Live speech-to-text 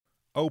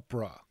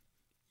Oprah.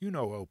 You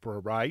know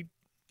Oprah, right?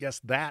 Yes,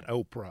 that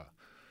Oprah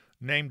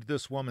named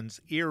this woman's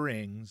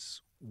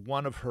earrings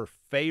one of her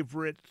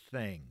favorite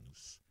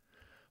things.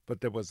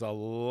 But there was a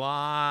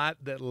lot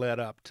that led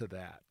up to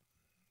that.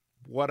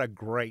 What a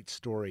great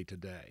story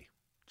today.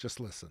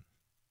 Just listen.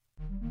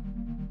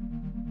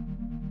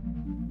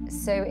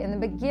 So in the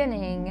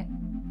beginning,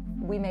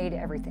 we made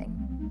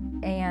everything.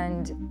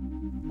 And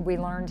we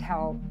learned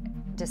how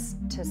just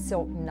to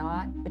silk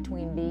knot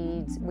between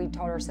beads. We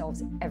taught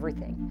ourselves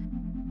everything.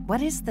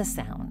 What is the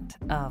sound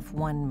of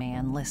one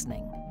man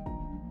listening?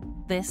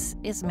 This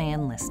is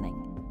Man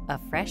Listening, a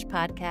fresh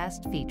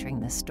podcast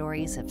featuring the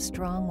stories of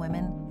strong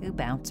women who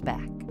bounce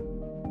back.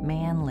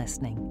 Man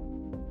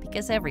Listening,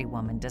 because every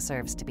woman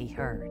deserves to be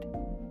heard.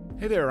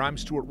 Hey there, I'm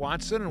Stuart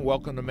Watson, and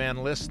welcome to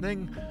Man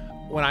Listening.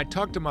 When I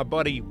talked to my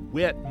buddy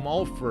Whit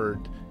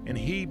Mulford, and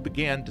he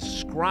began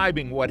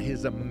describing what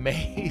his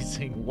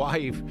amazing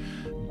wife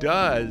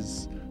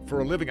does for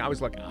a living, I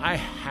was like, I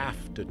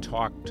have to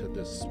talk to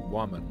this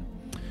woman.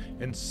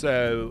 And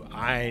so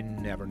I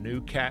never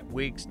knew Cat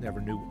Weeks, never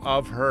knew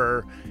of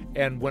her.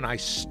 And when I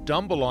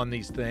stumble on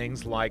these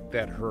things, like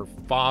that her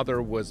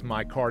father was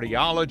my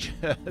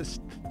cardiologist,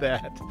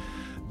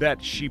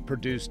 that she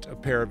produced a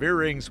pair of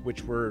earrings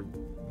which were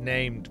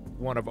named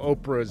one of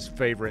Oprah's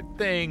favorite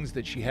things,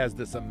 that she has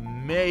this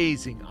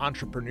amazing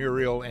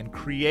entrepreneurial and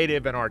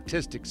creative and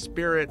artistic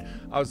spirit,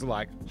 I was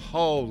like,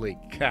 holy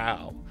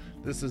cow,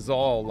 this is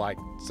all like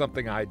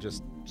something I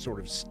just sort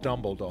of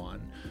stumbled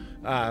on.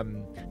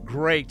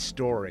 Great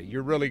story.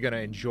 You're really going to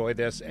enjoy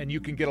this, and you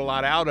can get a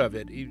lot out of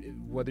it,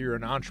 whether you're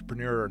an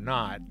entrepreneur or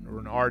not, or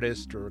an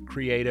artist or a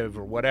creative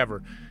or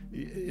whatever.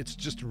 It's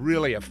just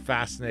really a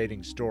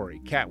fascinating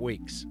story. Cat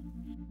Weeks.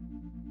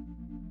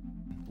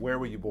 Where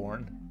were you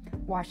born?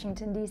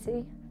 Washington,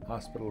 D.C.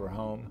 Hospital or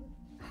home?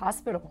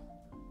 Hospital.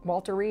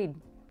 Walter Reed,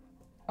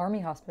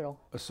 Army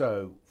Hospital.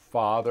 So,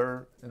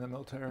 father in the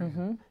military?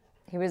 Mm-hmm.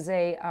 He was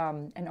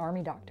an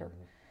Army doctor.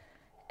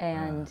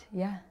 And,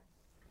 yeah.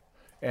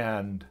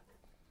 And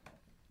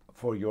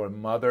for your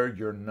mother,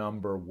 your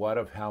number what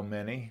of how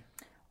many?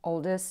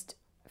 Oldest,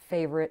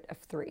 favorite of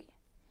 3.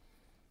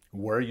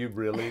 Were you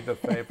really the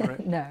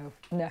favorite? No.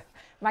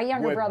 My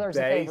younger brother's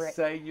a favorite. Would they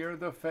say you're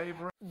the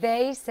favorite?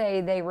 They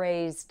say they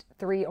raised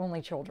 3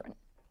 only children.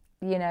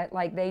 You know,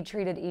 like they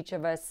treated each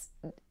of us.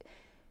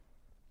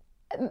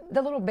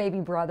 The little baby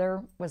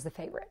brother was the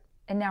favorite.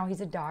 And now he's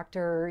a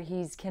doctor.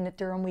 He's Kenneth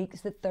Durham Weeks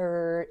the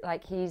third.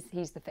 Like he's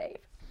the fave.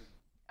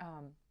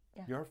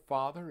 Yeah. Your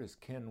father is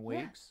Ken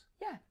Weeks?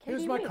 Yeah. He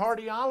was KD my Weeks.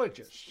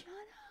 cardiologist. Shut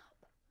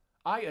up.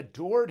 I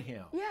adored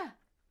him. Yeah.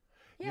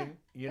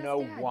 You that's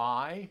know Dad.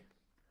 why?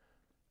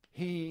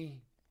 He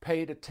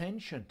paid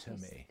attention to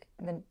me.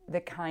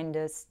 The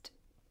kindest,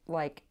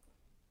 like,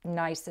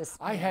 nicest.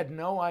 I had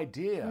no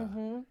idea.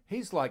 Mm-hmm.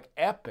 He's like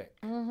epic.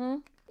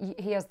 Mm-hmm.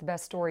 He has the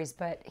best stories,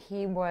 but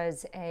he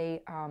was a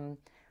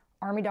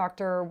Army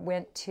doctor,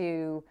 went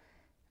to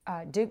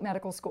Duke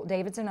Medical School,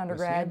 Davidson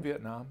undergrad. Was he in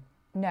Vietnam?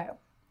 No.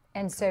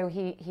 And so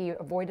he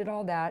avoided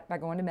all that by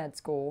going to med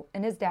school,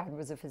 and his dad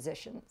was a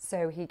physician,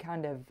 so he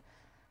kind of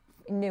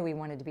knew he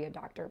wanted to be a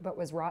doctor, but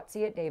was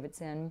ROTC at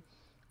Davidson,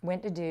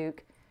 went to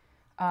Duke,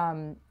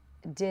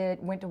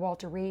 went to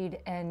Walter Reed,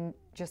 and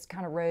just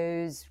kind of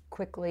rose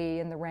quickly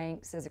in the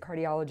ranks as a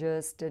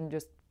cardiologist and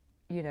just,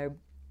 you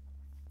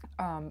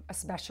know, a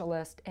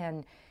specialist.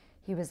 And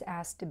he was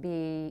asked to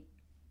be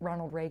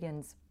Ronald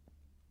Reagan's,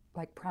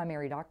 like,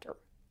 primary doctor,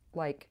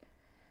 like,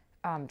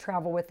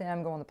 travel with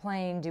them, go on the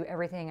plane, do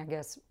everything. I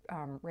guess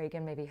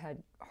Reagan maybe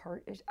had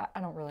heart issues. I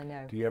don't really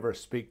know. Do you ever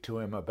speak to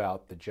him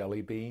about the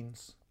jelly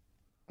beans?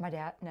 My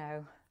dad,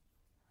 no.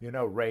 You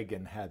know,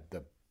 Reagan had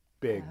the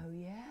big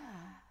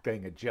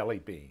thing of jelly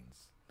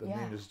beans. I mean,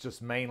 it was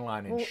just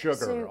mainlining sugar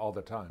so all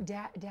the time.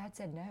 Dad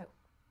said no.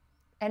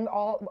 And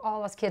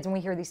all us kids, when we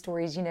hear these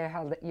stories, you know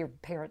how your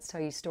parents tell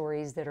you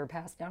stories that are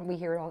passed down. We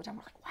hear it all the time.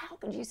 We're like, wow, how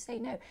could you say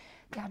no?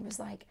 Dad was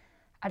like,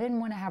 I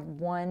didn't want to have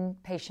one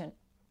patient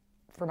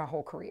for my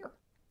whole career.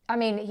 I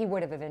mean, he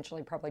would have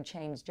eventually probably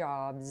changed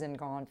jobs and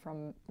gone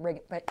from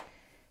Reagan, but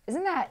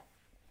isn't that,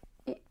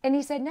 and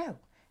he said no.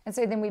 And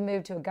so then we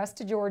moved to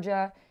Augusta,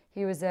 Georgia.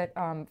 He was at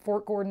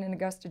Fort Gordon in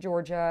Augusta,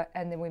 Georgia,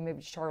 and then we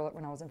moved to Charlotte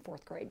when I was in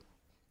 4th grade.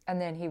 And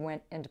then he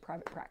went into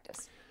private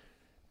practice.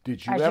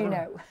 Did you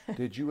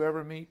did you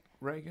ever meet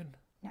Reagan?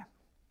 No.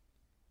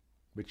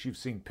 But you've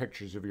seen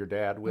pictures of your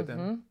dad with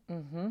him?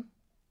 Mm-hmm.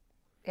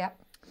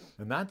 Yep.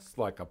 And that's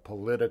like a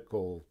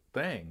political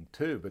thing,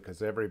 too,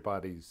 because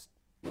everybody's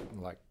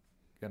like,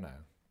 you know.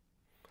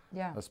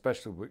 Yeah.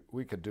 Especially,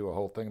 we could do a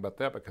whole thing about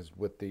that, because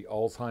with the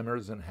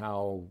Alzheimer's and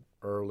how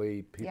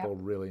early people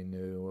really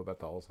knew about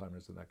the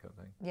Alzheimer's and that kind of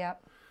thing.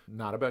 Yep.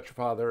 Not about your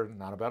father,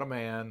 not about a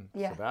man.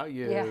 Yeah. It's about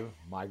you. Yeah.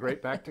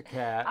 Migrate back to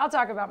Cat. I'll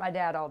talk about my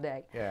dad all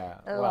day. Yeah.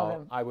 I love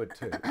him. I would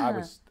too.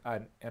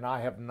 I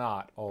have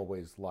not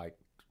always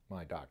liked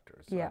my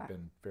doctors. Yeah. I've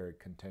been very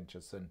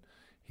contentious, and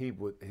he's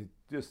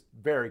just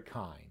very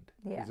kind.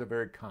 Yeah. He's a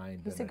very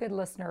kind. He's a good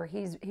listener.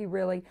 He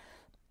really,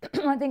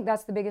 I think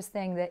that's the biggest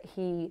thing that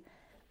he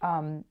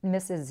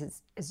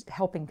misses is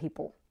helping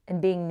people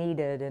and being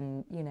needed,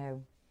 and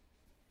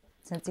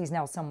since he's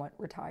now somewhat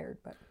retired.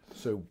 But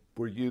So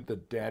were you the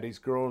daddy's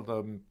girl,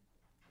 the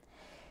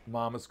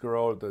mama's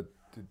girl?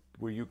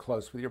 Were you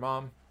close with your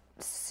mom?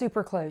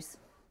 super close.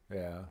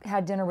 Yeah.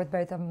 Had dinner with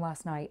both of them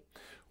last night.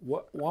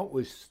 What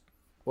was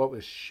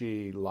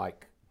she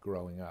like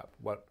growing up?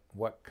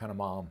 What kind of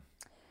mom?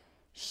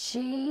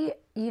 She,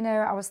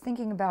 I was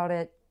thinking about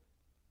it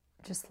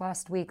just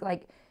last week.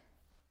 Like,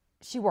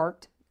 she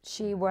worked.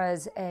 She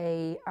was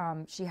dad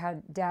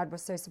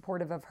was so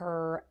supportive of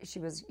her. She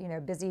was,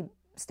 busy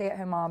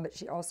stay-at-home mom, but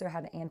she also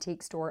had an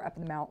antique store up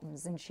in the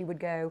mountains, and she would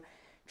go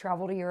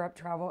travel to Europe,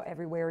 travel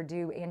everywhere,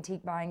 do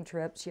antique buying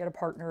trips. She had a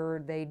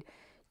partner. They'd,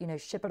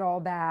 ship it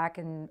all back,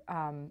 and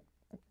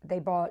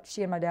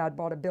she and my dad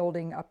bought a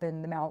building up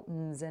in the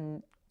mountains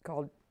and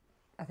called,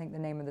 I think the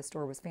name of the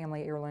store was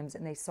Family Heirlooms,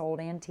 and they sold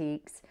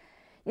antiques.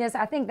 Yes,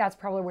 I think that's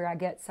probably where I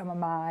get some of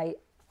my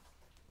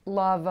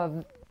love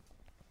of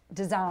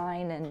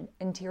design and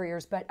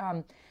interiors, but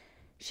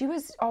she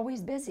was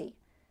always busy.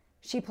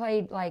 She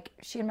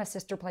and my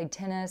sister played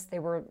tennis. They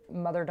were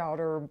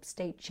mother-daughter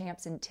state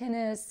champs in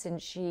tennis,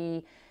 and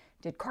she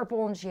did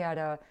carpool, and she had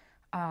a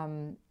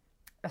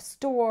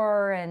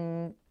store,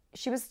 and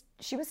she was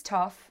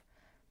tough,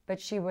 but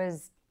she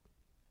was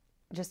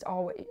just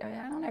always, I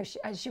don't know,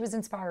 she was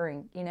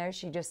inspiring,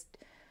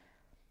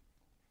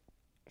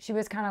 she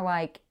was kind of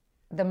like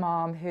the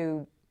mom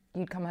who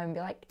you'd come home and be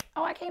like,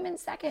 oh, I came in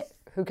second.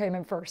 Who came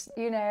in first,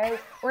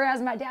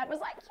 Whereas my dad was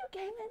like, you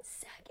came in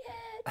second,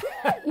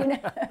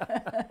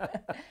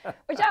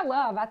 Which I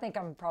love. I think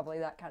I'm probably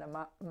that kind of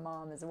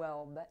mom as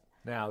well. But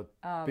now,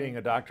 being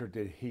a doctor,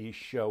 did he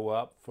show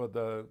up for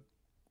the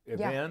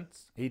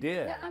events? Yeah. He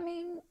did? Yeah,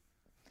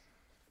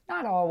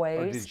 not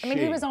always.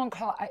 He was on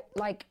call.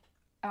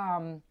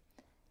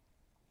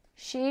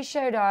 She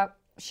showed up.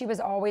 She was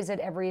always at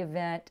every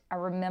event. I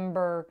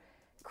remember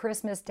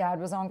Christmas, Dad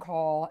was on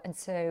call, and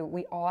so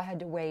we all had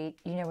to wait.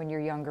 When you're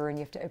younger and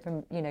you have to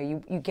open,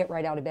 you get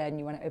right out of bed and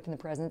you want to open the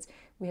presents.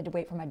 We had to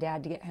wait for my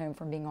dad to get home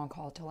from being on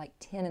call till like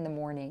 10 in the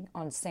morning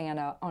on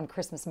Santa on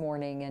Christmas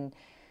morning, and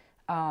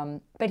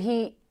but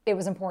it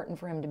was important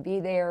for him to be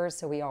there,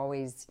 so we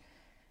always,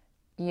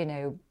 we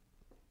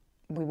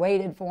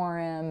waited for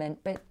him,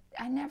 but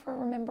I never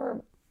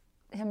remember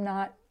him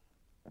not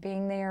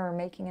being there or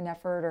making an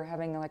effort or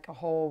having like a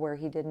hole where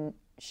he didn't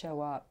show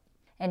up.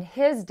 And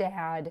his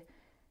dad,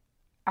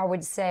 I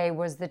would say,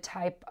 was the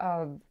type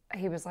of,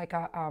 he was like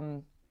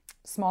a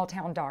small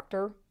town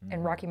doctor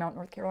in Rocky Mount,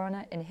 North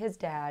Carolina, and his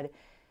dad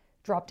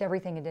dropped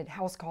everything and did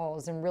house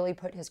calls and really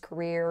put his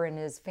career and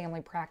his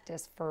family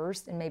practice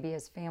first, and maybe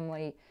his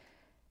family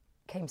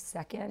came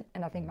second.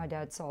 And I think my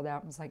dad saw that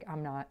and was like,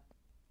 I'm not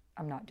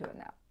doing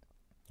that.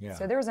 Yeah.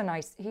 So there was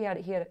I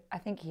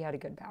think he had a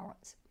good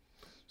balance.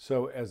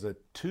 So as a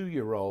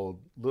 2-year-old,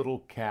 little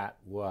Kat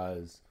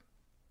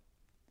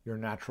your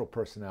natural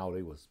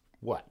personality was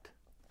what?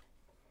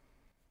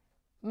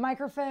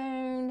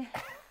 Microphone,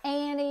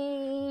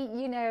 Annie,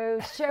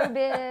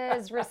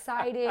 showbiz,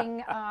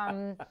 reciting,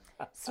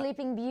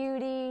 Sleeping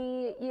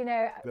Beauty,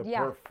 The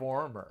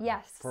performer.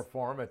 Yes.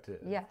 Performative.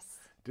 Yes.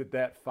 Did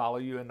that follow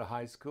you into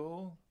high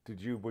school?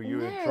 Were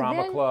you in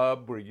drama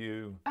club? Were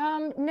you?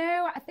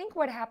 No, I think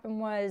what happened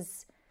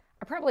was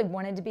I probably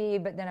wanted to be,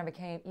 but then I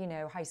became,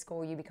 high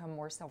school, you become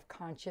more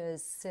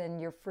self-conscious,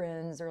 and your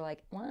friends are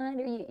like, what are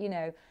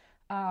you,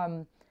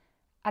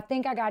 I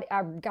think I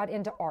got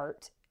into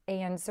art.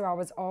 And so I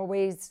was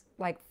always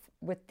like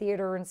with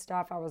theater and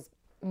stuff, I was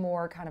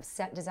more kind of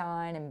set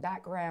design and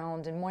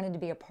background and wanted to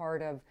be a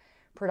part of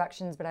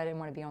productions, but I didn't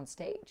want to be on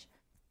stage.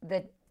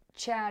 The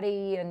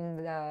chatty and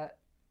the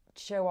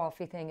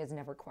show-offy thing has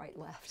never quite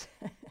left.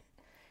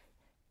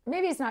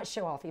 Maybe it's not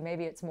show-offy,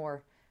 maybe it's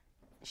more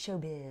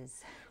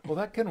showbiz. Well,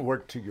 that can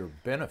work to your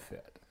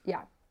benefit.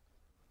 Yeah.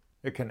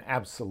 It can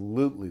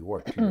absolutely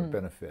work to your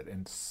benefit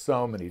in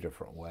so many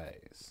different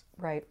ways.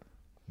 Right.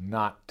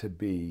 Not to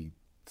be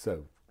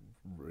so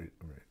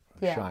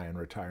shy and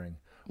retiring.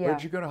 Yeah. Where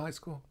did you go to high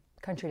school?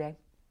 Country Day.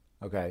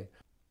 Okay.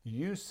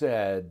 You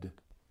said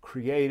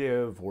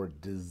creative or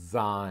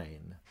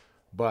design,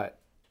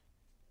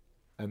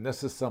 and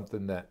this is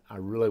something that I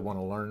really want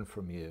to learn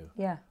from you.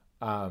 Yeah.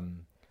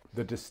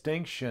 The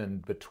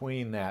distinction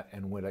between that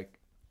and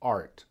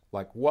art,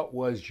 like what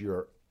was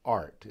your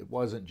art? It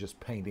wasn't just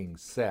painting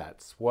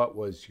sets. What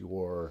was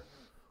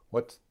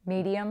what's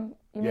medium,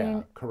 you mean?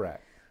 Yeah,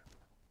 correct.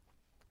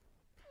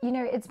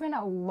 It's been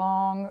a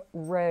long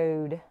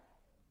road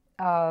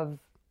of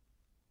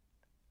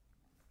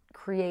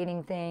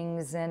creating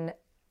things, and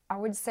I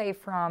would say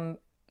from,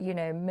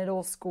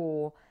 middle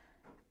school,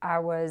 I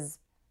was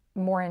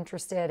more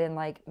interested in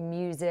like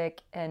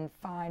music and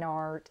fine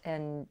art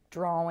and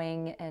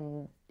drawing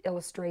and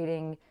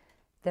illustrating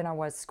than I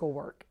was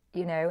schoolwork,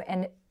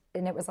 and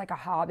it was like a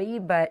hobby,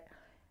 but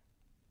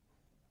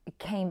it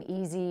came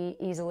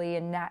easily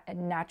and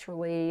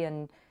naturally.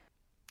 And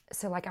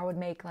so like I would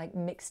make like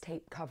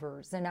mixtape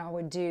covers, and I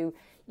would do,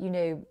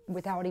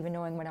 without even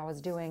knowing what I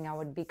was doing, I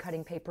would be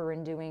cutting paper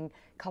and doing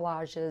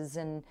collages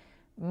and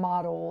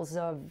models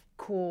of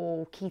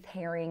cool Keith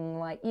Haring,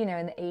 like, you know,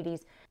 in the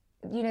 80s.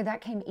 You know,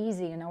 that came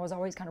easy, and I was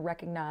always kind of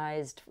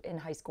recognized in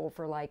high school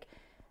for like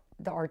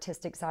the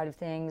artistic side of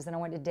things. And I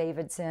went to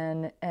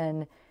Davidson,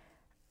 and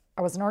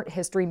I was an art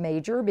history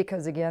major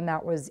because, again,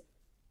 that was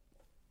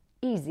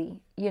easy.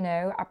 You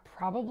know, I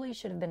probably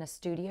should have been a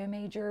studio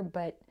major,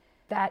 but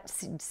that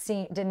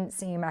didn't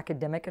seem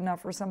academic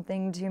enough or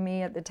something to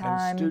me at the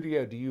time. And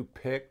studio, do you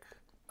pick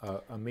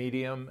a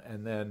medium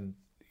and then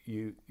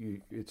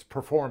it's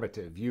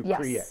performative? You Yes.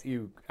 create,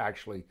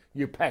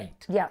 you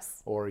paint.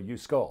 Yes. Or you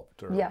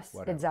sculpt or Yes,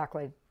 whatever.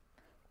 exactly.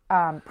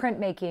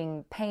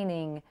 Printmaking,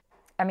 painting.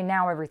 I mean,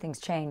 now everything's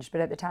changed, but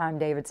at the time,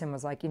 Davidson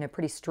was like, you know,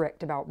 pretty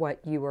strict about what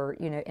you were,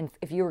 you know, and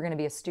if you were going to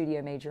be a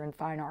studio major in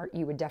fine art,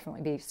 you would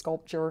definitely be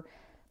sculpture,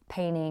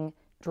 painting,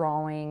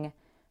 drawing.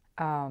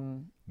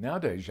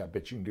 Nowadays, I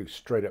bet you can do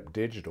straight up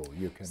digital.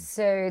 You can.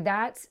 So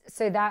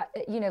that,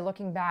 you know,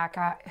 looking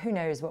back, who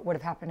knows what would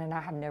have happened, and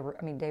I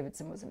mean,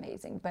 Davidson was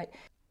amazing, but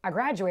I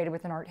graduated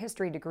with an art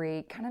history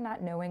degree, kind of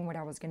not knowing what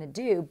I was going to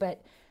do,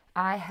 but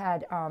I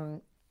had,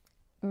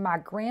 my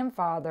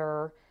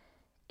grandfather,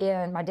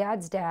 and my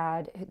dad's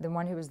dad, the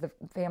one who was the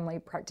family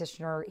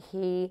practitioner,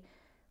 he,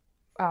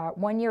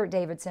 one year at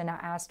Davidson,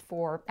 I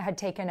had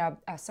taken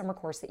a summer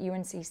course at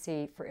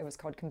UNCC it was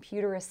called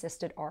Computer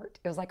Assisted Art.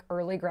 It was like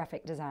early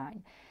graphic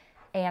design.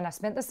 And I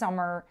spent the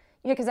summer,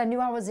 you know, because I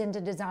knew I was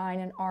into design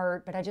and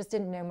art, but I just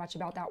didn't know much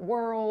about that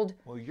world.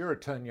 Well, you're a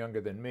ton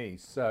younger than me,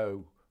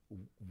 so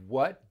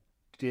what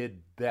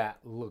did that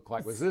look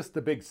like? Was this the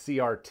big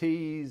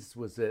CRTs?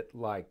 Was it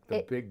like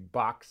the big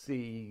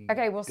boxy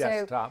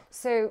desktop?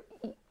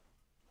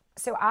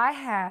 So I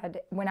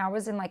had, when I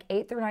was in like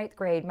 8th or 9th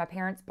grade, my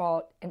parents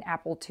bought an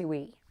Apple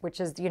IIe,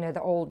 which is, you know,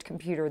 the old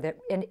computer that,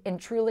 and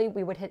truly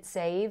we would hit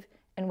save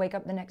and wake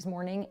up the next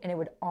morning and it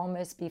would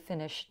almost be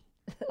finished,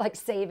 like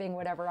saving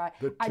whatever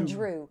I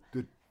drew.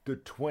 The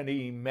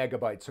 20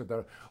 megabytes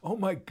or oh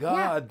my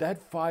God,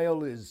 that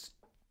file is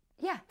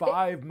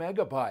 5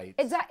 megabytes.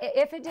 Exactly.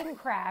 If it didn't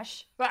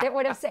crash, it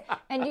would have said,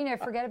 and you know,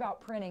 forget about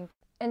printing.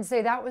 And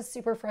so that was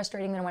super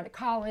frustrating. Then I went to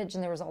college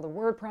and there was all the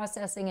word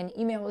processing and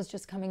email was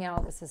just coming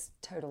out. This is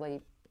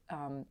totally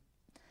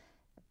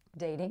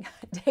dating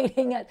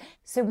it.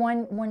 So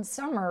one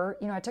summer,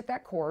 you know, I took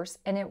that course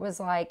and it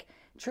was like,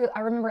 I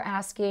remember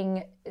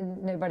asking,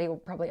 nobody will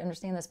probably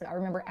understand this, but I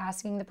remember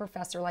asking the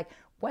professor, like,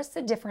 what's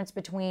the difference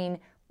between,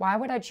 why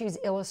would I choose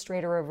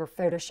Illustrator over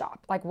Photoshop?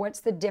 Like,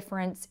 what's the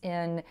difference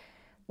in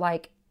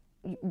like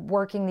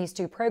working these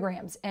two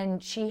programs?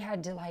 And she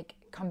had to like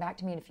come back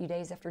to me in a few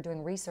days after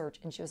doing research,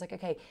 and she was like,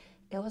 okay,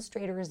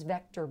 Illustrator is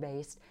vector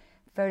based,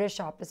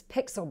 Photoshop is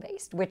pixel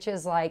based, which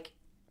is like,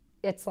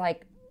 it's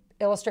like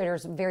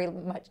Illustrator's very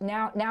much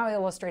now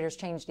Illustrator's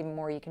changed even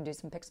more. You can do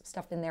some pixel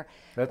stuff in there.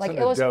 That's like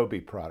an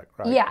Adobe product,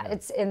 right? Yeah,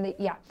 it's in the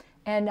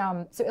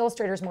and so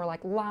Illustrator's more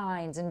like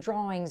lines and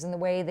drawings, and the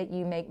way that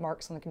you make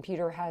marks on the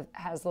computer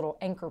has little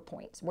anchor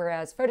points,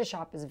 whereas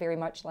Photoshop is very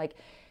much like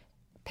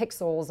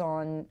pixels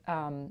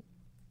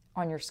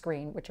on your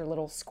screen, which are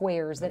little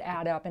squares that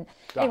add up. And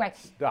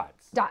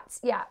dots,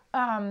 yeah.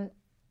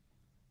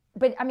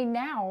 But I mean,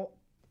 now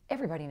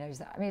everybody knows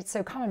that. I mean, it's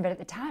so common, but at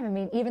the time, I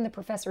mean, even the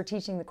professor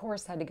teaching the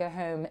course had to go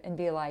home and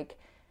be like,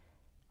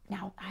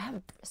 now I have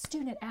a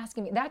student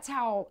asking me. That's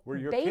how Were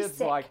your basic.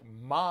 kids like,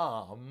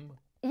 Mom?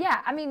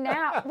 Yeah, I mean,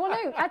 now, well,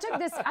 no, I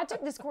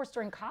took this course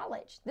during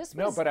college. This was,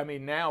 No, but I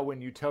mean, now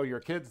when you tell your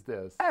kids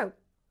this. Oh,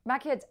 my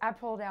kids, I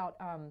pulled out,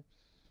 I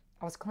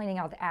was cleaning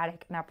out the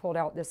attic and I pulled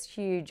out this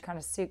huge kind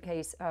of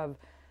suitcase of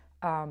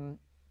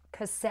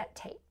cassette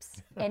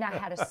tapes. And I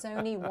had a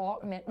Sony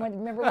Walkman.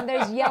 Remember when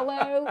those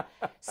yellow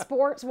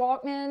sports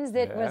Walkmans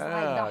that was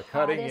like the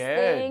cutting hottest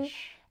edge thing?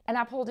 And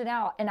I pulled it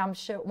out and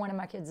one of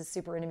my kids is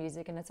super into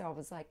music, and so I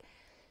was like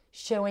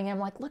showing him,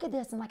 like, look at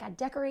this, and like I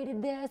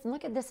decorated this, and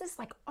look at this is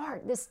like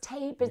art, this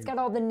tape, it's got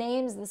all the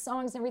names, the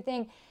songs and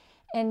everything.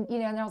 And you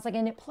know, and I was like,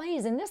 and it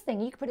plays in this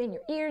thing, you can put it in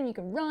your ear and you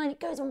can run, it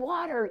goes in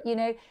water, you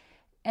know.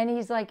 And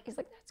he's like,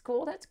 that's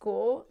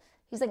cool.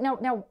 He's like,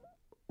 now,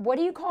 what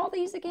do you call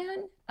these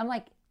again? I'm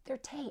like, they're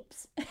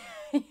tapes.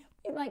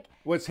 Like,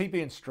 was he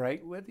being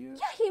straight with you?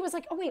 Yeah, he was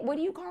like, oh wait, what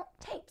do you call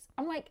tapes?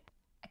 I'm like,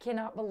 I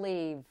cannot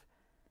believe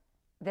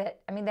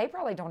that. I mean, they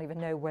probably don't even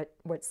know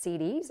what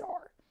CDs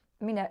are.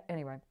 I mean,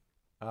 anyway.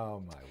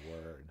 Oh my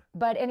word.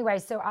 But anyway,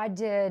 so I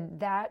did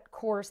that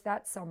course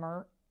that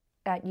summer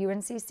at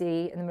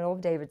UNCC in the middle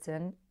of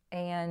Davidson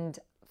and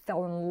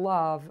fell in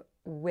love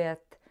with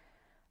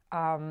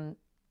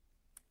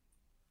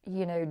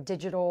you know,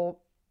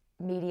 digital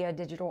media,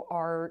 digital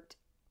art,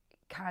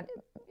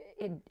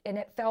 and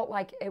it felt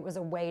like it was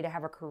a way to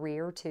have a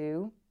career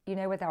too, you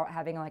know, without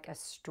having like a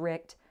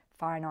strict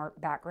fine art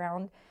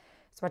background.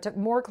 So I took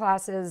more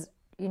classes,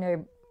 you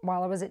know,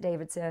 while I was at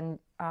Davidson,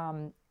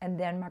 and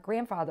then my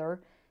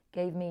grandfather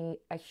gave me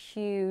a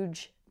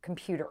huge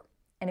computer,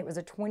 and it was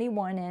a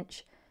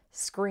 21-inch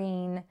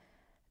screen,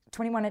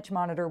 21-inch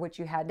monitor, which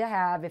you had to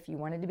have if you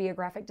wanted to be a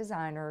graphic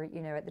designer,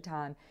 you know, at the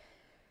time.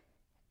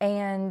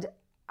 And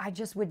I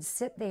just would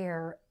sit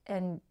there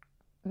and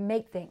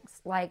make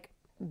things like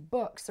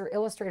books or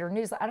Illustrator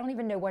newsletter. I don't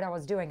even know what I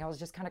was doing. I was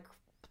just kind of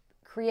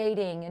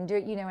creating and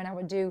and I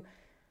would do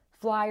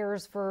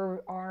flyers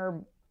for our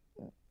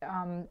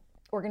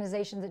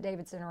organizations at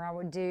Davidson, or I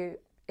would do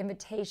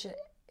invitation.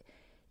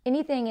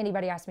 Anything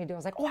anybody asked me to do, I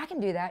was like, oh, I can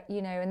do that,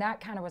 and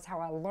that kind of was how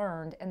I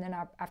learned. And then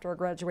after I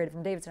graduated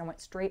from Davidson, I went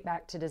straight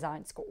back to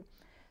design school.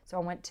 So I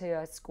went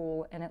to a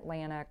school in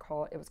Atlanta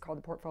it was called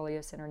the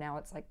Portfolio Center. Now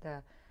it's like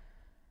the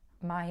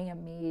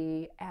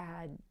Miami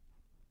Ad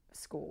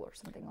School or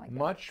something like that.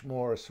 Much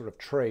more sort of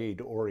trade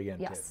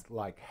oriented, Yes.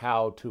 like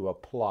how to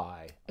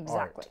apply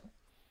Exactly.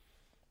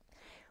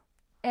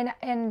 art.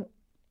 And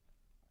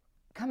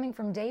coming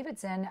from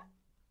Davidson,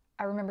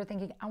 I remember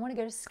thinking, I want to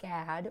go to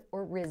SCAD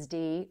or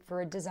RISD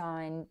for a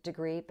design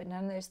degree, but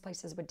none of those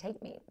places would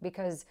take me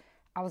because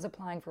I was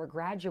applying for a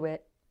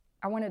graduate.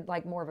 I wanted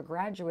like more of a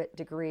graduate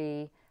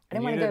degree. I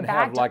didn't want to go back. You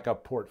didn't have like a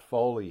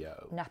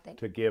portfolio Nothing.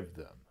 to give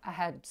them. I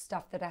had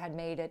stuff that I had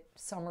made at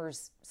summer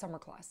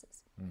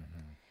classes.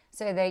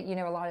 So they,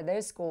 a lot of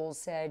those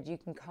schools said you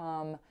can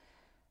come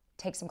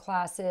take some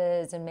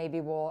classes and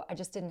maybe I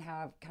just didn't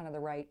have kind of the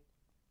right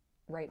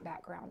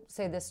background.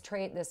 So this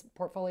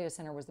Portfolio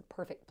Center was the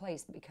perfect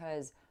place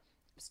because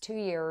it was 2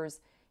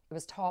 years. It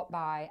was taught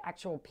by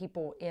actual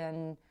people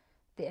in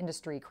the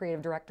industry,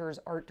 creative directors,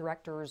 art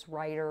directors,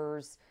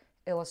 writers,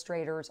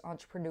 illustrators,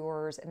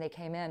 entrepreneurs, and they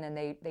came in and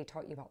they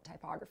taught you about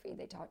typography.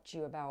 They taught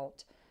you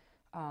about,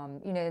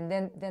 and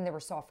then there were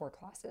software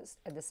classes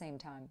at the same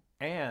time.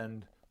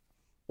 And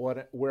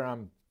where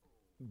I'm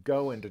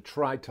going to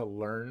try to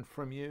learn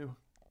from you,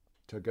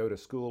 to go to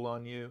school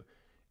on you,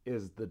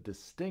 is the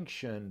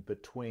distinction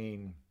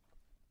between,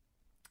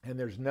 and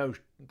there's no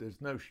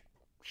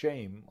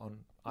shame on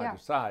either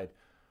side,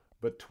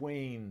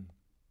 between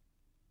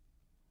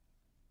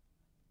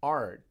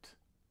art,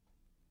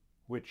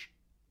 which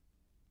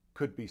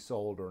could be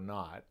sold or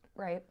not,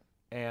 right,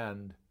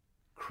 and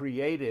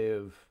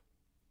creative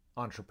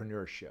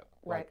entrepreneurship,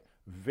 right,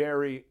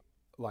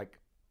 like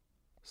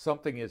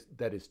something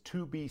that is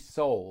to be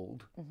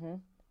sold,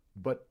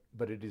 but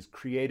it is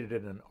created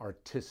in an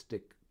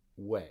artistic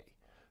way.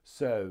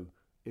 So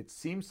it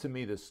seems to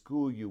me the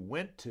school you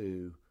went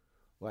to,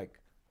 like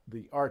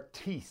the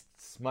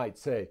artists might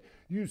say,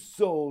 you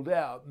sold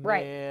out,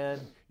 man.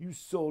 Right. You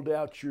sold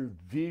out your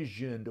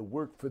vision to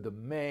work for the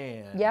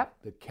man,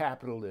 the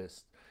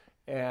capitalist.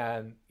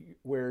 And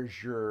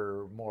whereas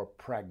your more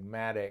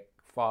pragmatic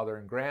father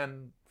and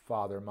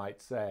grandfather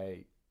might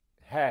say,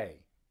 hey,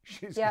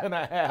 she's going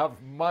to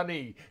have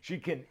money. She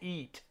can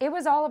eat. It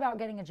was all about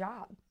getting a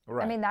job.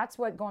 Right. I mean, that's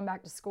what going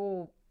back to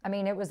school,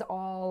 it was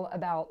all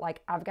about,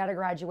 like, I've got to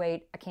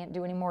graduate. I can't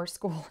do any more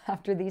school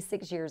after these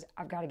 6 years.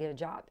 I've got to get a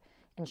job.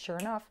 And sure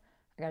enough,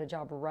 I got a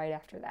job right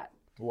after that.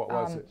 What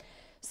was it?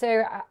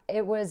 So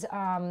it was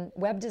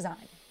web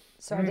design.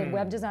 So I did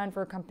web design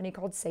for a company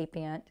called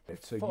Sapient.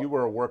 So you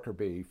were a worker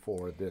bee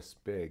for this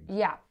big...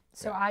 Yeah.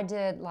 So I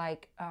did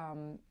like,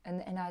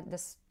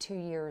 this 2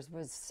 years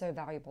was so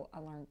valuable. I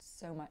learned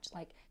so much.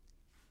 Like,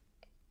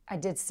 I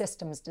did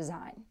systems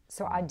design.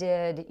 So I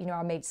did,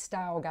 I made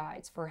style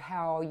guides for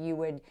how you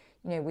would,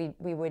 we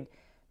would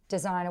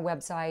design a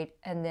website,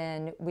 and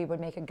then we would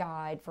make a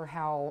guide for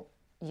how,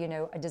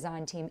 a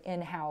design team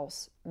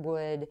in-house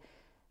would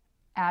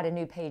add a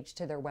new page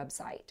to their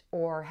website,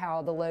 or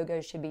how the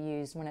logo should be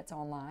used when it's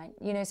online.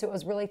 So it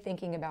was really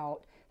thinking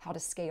about how to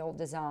scale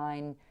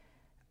design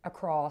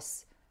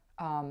across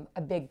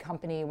a big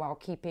company while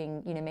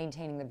keeping,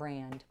 maintaining the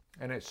brand.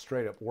 And it's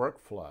straight up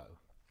workflow.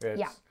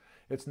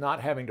 It's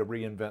not having to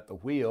reinvent the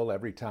wheel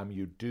every time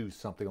you do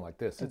something like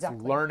this. It's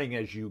learning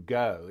as you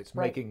go. It's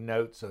making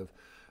notes of,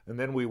 and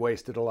then we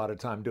wasted a lot of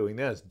time doing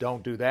this.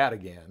 Don't do that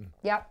again.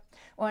 Yep.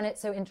 Well, and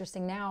it's so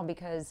interesting now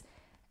because,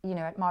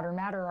 at Modern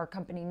Matter, our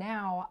company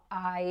now,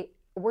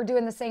 we're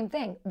doing the same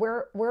thing.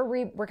 We're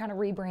kind of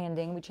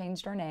rebranding. We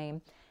changed our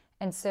name,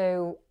 and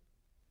so,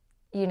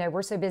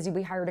 we're so busy.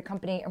 We hired a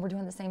company, and we're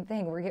doing the same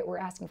thing. We're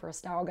asking for a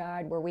style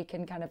guide where we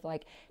can kind of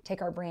like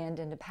take our brand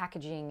into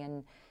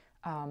packaging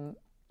and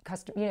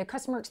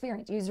customer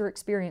experience, user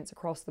experience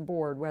across the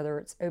board, whether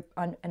it's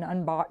an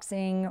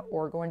unboxing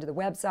or going to the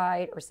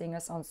website or seeing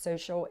us on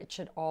social. It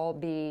should all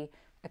be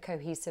a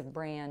cohesive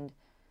brand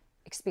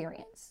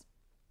experience.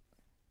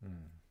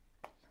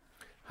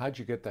 How'd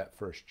you get that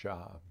first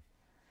job?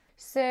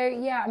 So,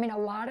 a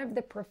lot of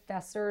the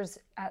professors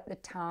at the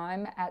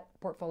time at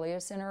Portfolio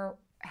Center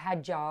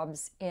had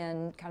jobs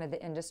in kind of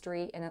the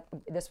industry, and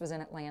this was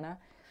in Atlanta.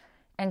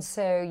 And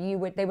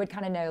so they would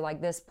kind of know, like,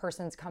 this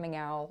person's coming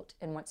out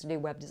and wants to do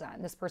web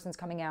design. This person's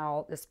coming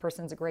out. This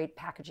person's a great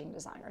packaging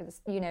designer.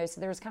 So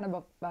there's kind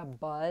of a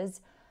buzz.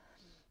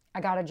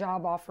 I got a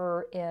job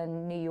offer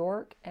in New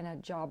York and a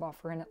job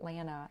offer in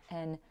Atlanta,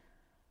 and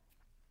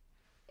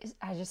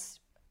I just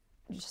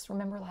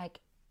remember, like,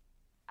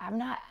 I'm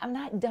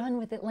not done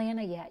with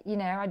Atlanta yet.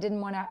 I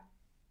didn't want to.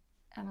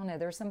 I don't know.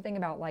 There's something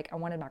about, like, I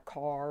wanted my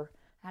car.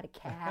 I had a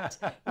cat,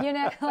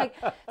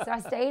 so I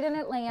stayed in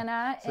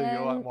Atlanta. So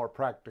you're a lot more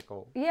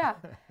practical. Yeah.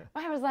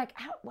 I was like,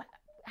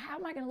 how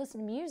am I going to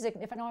listen to music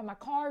if I don't have my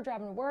car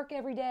driving to work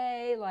every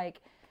day?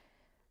 Like,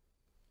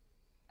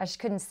 I just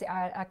couldn't see.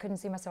 I couldn't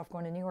see myself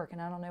going to New York,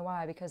 and I don't know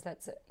why. Because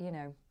that's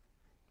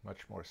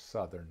much more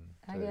southern.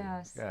 I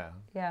guess. Yeah.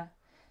 Yeah.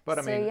 But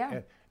I So, mean,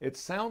 yeah. it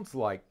sounds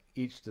like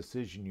each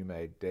decision you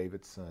made,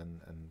 Davidson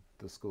and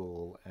the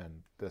school and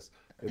this,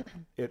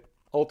 it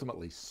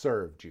ultimately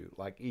served you.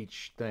 Like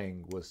each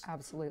thing was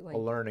Absolutely a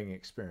learning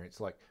experience.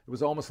 Like it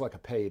was almost like a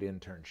paid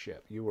internship.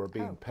 You were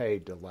being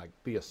paid to like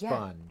be a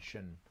sponge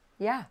and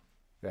Yeah.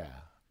 yeah.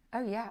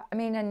 Oh yeah. I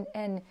mean,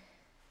 and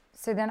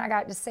so then I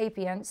got to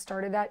Sapient,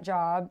 started that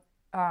job,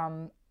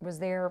 was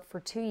there for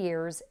 2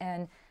 years,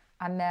 and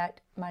I met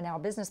my now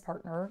business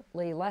partner,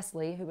 Lee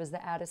Leslie, who was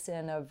the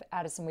Addison of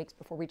Addison Weeks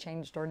before we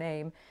changed our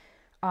name.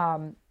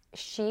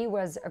 She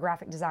was a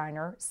graphic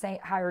designer,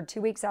 hired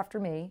 2 weeks after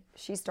me.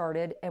 She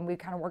started, and we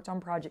kind of worked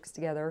on projects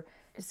together.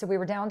 So we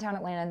were downtown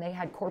Atlanta, and they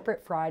had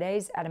corporate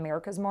Fridays at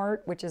America's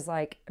Mart, which is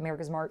like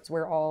America's Mart's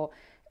where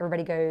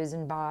everybody goes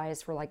and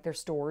buys for like their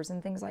stores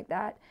and things like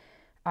that.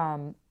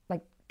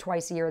 Like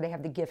twice a year, they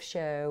have the gift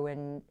show,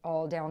 and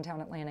all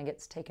downtown Atlanta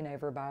gets taken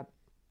over by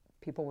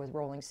people with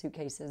rolling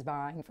suitcases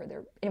buying for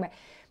their, anyway.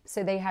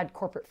 So they had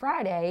corporate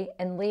Friday,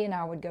 and Lee and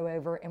I would go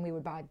over and we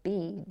would buy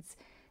beads,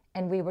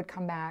 and we would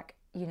come back,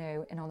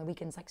 and on the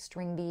weekends like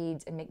string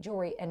beads and make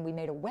jewelry, and we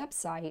made a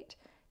website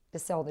to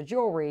sell the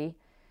jewelry.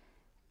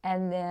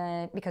 And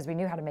then because we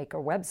knew how to make a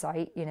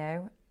website,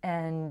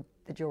 and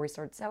the jewelry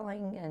started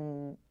selling,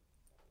 and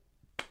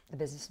the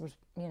business was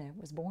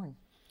born.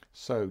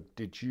 So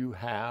did you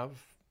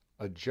have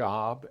a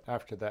job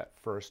after that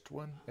first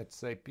one at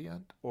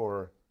Sapient,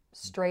 or?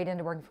 Straight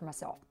into working for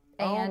myself.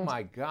 And oh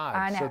my God.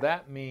 I know. So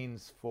that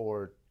means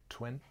for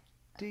 20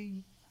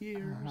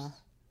 years?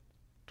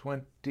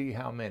 20,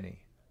 how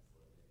many?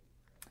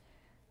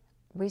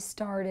 We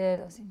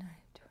started,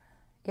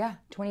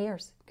 20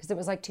 years. Because it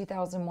was like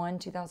 2001,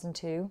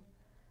 2002.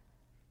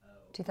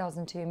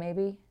 2002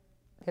 maybe,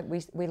 that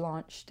we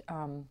launched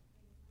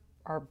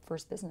our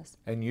first business.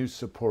 And you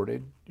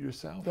supported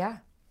yourself? Yeah.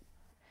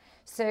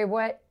 So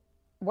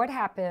what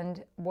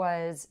happened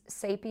was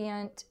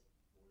Sapient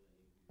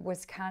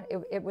was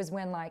it was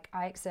when like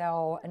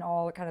IXL and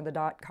all kind of the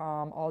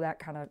 .com, all that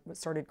kind of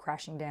started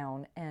crashing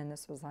down. And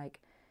this was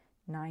like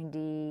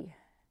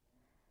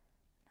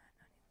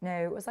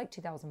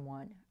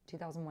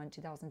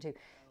 2002.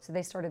 So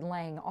they started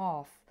laying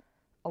off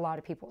a lot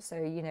of people. So,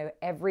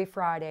 every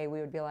Friday we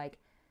would be like,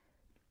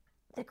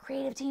 the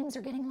creative teams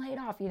are getting laid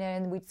off,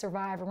 and we'd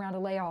survive a round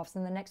of layoffs.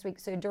 And the next week,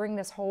 so during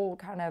this whole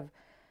kind of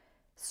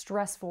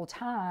stressful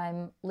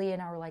time, Lee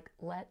and I were like,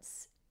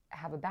 let's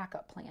have a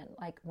backup plan.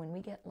 Like when we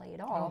get laid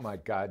off. Oh my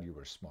God, you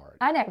were smart.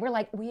 I know. We're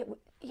like,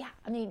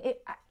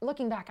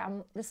 looking back, I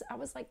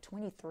was like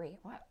 23,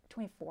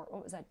 24.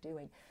 What was I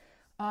doing?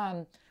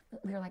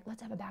 We were like,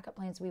 let's have a backup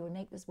plan. So we would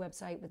make this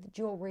website with the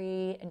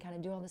jewelry and kind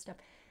of do all this stuff.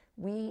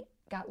 We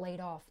got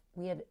laid off.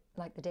 We had,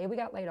 like the day we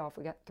got laid off,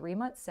 we got 3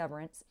 months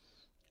severance.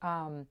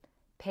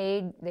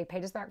 They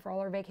paid us back for all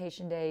our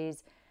vacation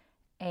days.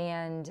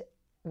 And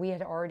we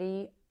had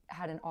already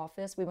had an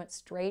office. We went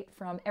straight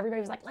from, everybody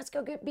was like, let's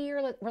go get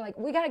beer. We're like,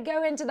 we got to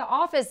go into the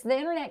office. The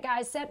internet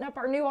guy's setting up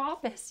our new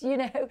office.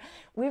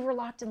 We were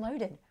locked and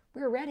loaded.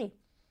 We were ready.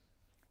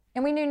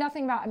 And we knew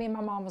nothing about, my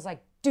mom was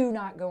like, do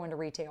not go into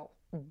retail.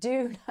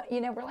 Do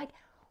not, we're like,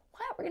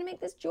 what? We're going to make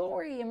this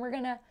jewelry and we're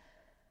going to,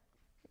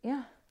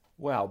 yeah.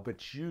 Well,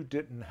 but you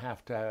didn't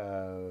have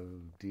to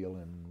deal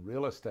in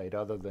real estate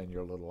other than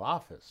your little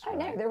office, right? I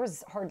know, there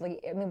was hardly,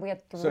 we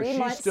had 3 months So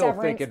she's still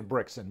severance. thinking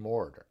bricks and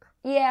mortar.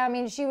 Yeah,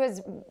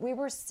 we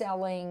were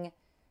selling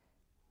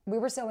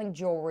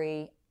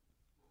jewelry,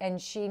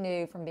 and she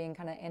knew from being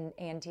kind of an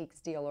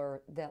antiques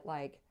dealer that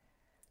like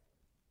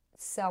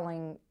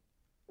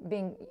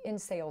being in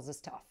sales is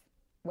tough,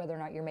 whether or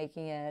not you're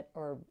making it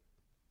or,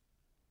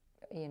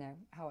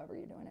 however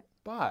you're doing it.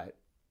 But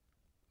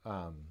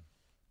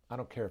I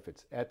don't care if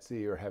it's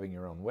Etsy or having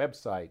your own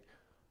website.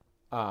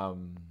 The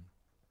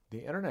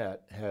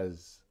internet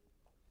has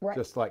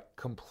just like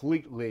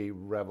completely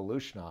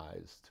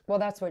revolutionized. Well,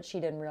 that's what she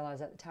didn't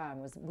realize at the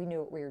time, was we knew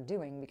what we were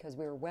doing because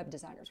we were web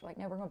designers. We're like,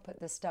 no, we're going to put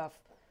this stuff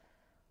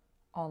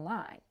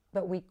online.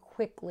 But we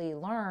quickly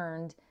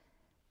learned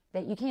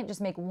that you can't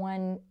just make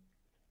one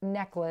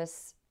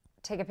necklace,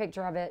 take a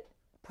picture of it,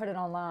 put it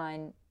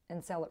online,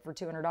 and sell it for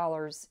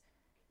 $200.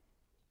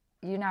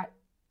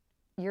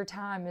 Your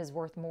time is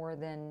worth more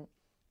than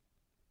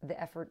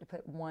the effort to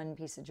put one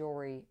piece of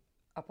jewelry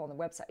up on the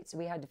website. So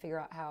we had to figure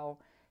out how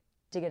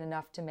to get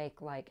enough to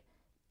make like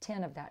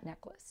 10 of that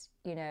necklace,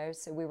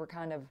 So we were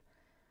kind of,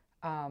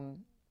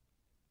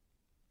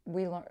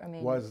 we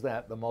learned, Was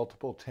that the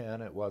multiple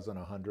 10? It wasn't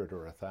 100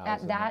 or 1,000?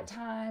 At that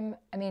time,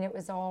 it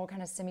was all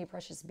kind of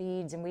semi-precious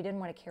beads, and we didn't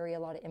want to carry a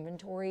lot of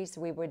inventory.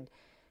 So we would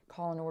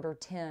call and order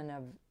 10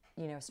 of,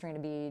 a strand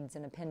of beads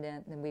and a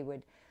pendant, and then we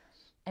would,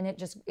 and it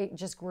just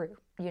grew.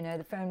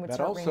 The phone would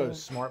start ringing. That also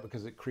is smart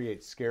because it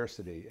creates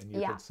scarcity, and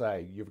you could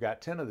say, you've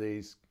got 10 of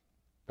these,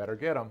 better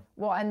get them.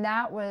 Well, and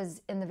that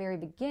was in the very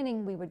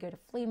beginning. We would go to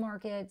flea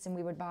markets and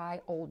we would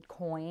buy old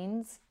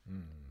coins,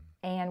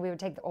 and we would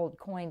take the old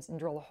coins and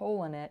drill a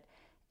hole in it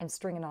and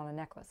string it on a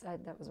necklace.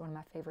 That was one of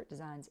my favorite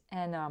designs.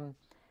 And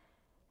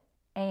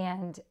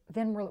And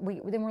then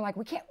we're like,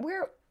 we can't,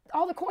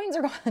 all the coins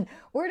are gone.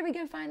 Where do we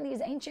go find these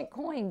ancient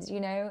coins, you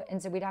know?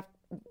 And so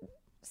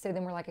so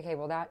then we're like, okay,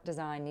 well, that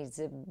design needs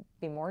to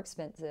be more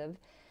expensive.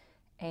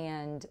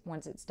 And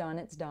once it's done,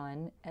 it's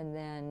done. And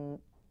then,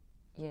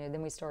 you know,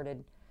 then we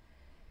started,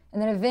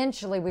 and then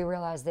eventually we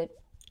realized that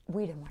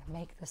we didn't want to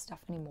make this stuff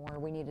anymore.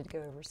 We needed to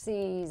go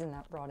overseas, and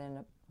that brought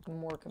in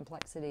more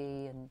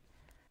complexity. And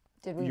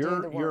did we do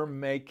the work? You're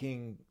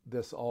making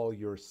this all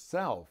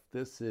yourself.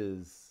 This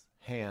is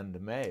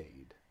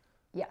handmade.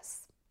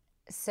 Yes.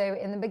 So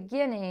in the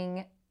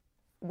beginning,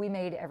 we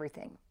made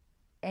everything.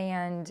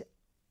 And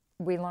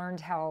we learned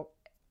how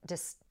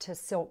to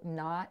silk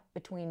knot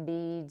between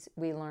beads.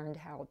 We learned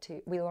how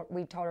to,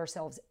 we taught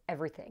ourselves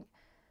everything.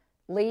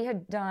 Lee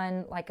had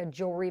done like a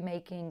jewelry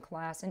making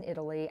class in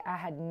Italy. I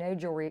had no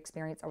jewelry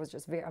experience. I was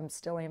just I'm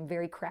still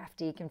very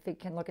crafty,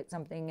 can look at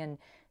something and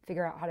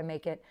figure out how to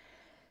make it.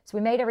 So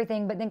we made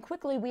everything, but then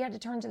quickly we had to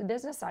turn to the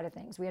business side of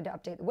things. We had to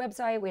update the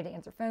website, we had to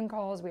answer phone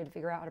calls, we had to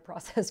figure out how to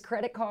process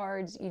credit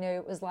cards. You know,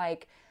 it was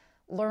like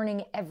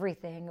learning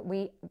everything.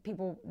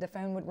 The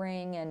phone would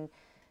ring, and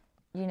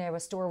you know, a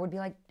store would be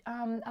like,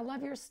 I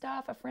love your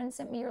stuff. A friend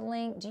sent me your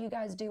link. Do you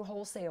guys do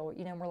wholesale?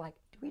 You know, and we're like,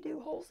 do we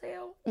do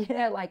wholesale? You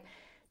know, like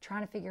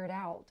trying to figure it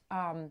out.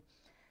 And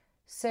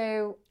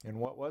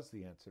what was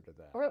the answer to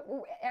that?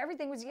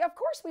 Everything was, yeah, of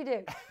course we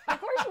do.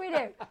 Of course we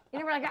do. You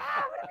know, we're like,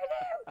 what do we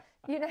do?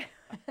 You know.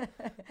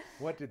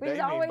 What did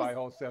they mean by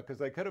wholesale? Because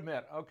they could have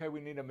meant, okay, we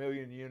need 1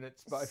 million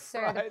units by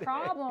Friday. The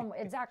problem,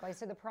 exactly.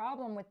 So the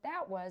problem with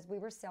that was we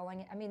were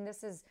selling it. I mean,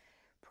 this is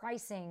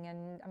pricing,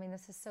 and I mean,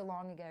 this is so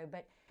long ago,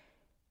 but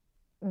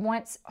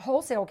once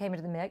wholesale came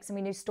into the mix and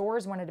we knew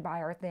stores wanted to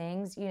buy our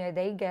things, you know,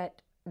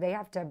 they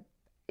have to,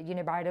 you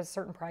know, buy it at a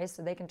certain price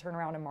so they can turn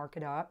around and mark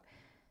it up.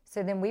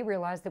 So then we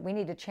realized that we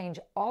need to change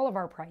all of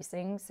our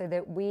pricing so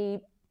that we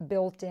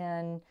built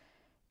in,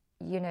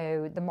 you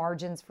know, the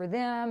margins for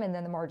them and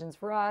then the margins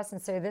for us.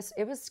 And so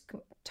it was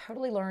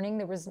totally learning.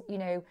 There was, you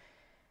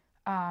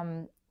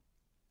know,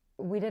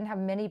 we didn't have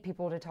many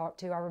people to talk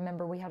to. I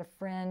remember we had a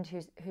friend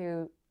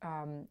who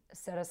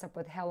set us up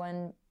with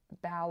Helen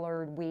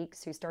Ballard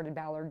Weeks, who started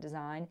Ballard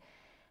Design.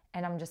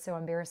 And I'm just so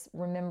embarrassed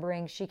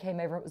remembering she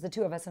came over. It was the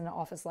two of us in an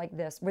office like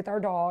this with our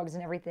dogs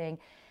and everything.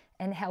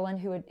 And Helen,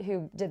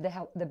 who did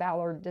the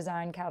Ballard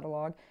Design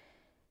catalog,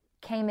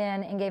 came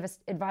in and gave us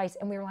advice.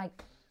 And we were like,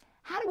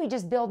 how do we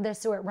just build this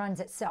so it runs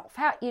itself?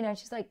 How, you know,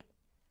 she's like,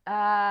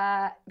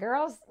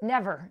 girls,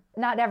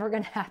 not ever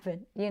going to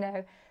happen. You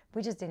know,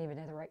 we just didn't even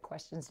know the right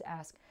questions to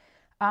ask.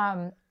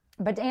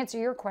 But to answer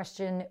your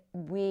question,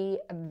 we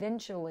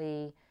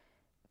eventually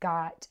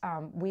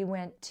we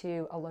went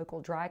to a local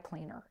dry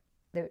cleaner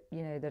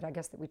that I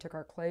guess that we took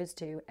our clothes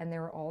to, and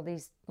there were all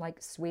these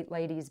like sweet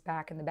ladies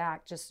back in the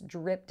back, just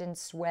dripped in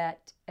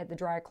sweat at the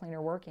dry cleaner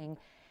working.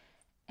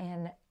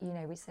 And, you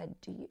know, we said,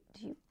 does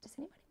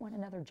anybody want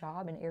another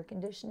job in air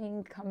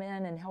conditioning? Come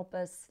in and help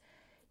us.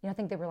 You know, I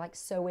think they were like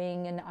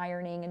sewing and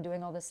ironing and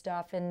doing all this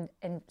stuff. And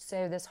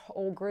so this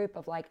whole group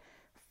of like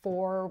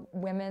 4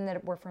 women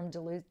that were from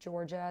Duluth,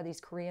 Georgia, these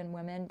Korean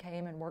women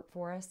came and worked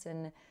for us.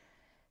 And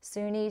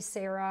Suni,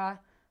 Sarah,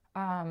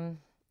 I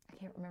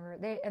can't remember.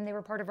 They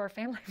were part of our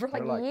family for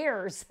like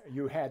years.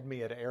 You had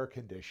me at air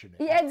conditioning.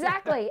 Yeah,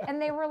 exactly.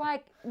 And they were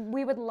like,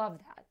 we would love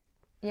that.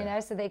 You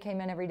know, so they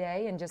came in every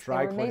day and just,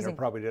 dry they were amazing. Cleaner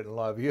probably didn't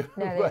love you.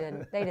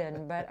 No, they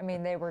didn't. But I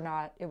mean, it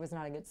was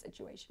not a good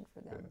situation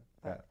for them.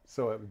 Yeah.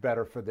 So it was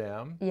better for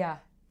them. Yeah.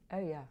 Oh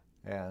yeah.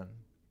 And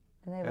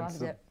they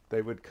loved it.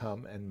 They would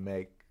come and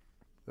make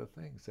the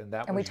things.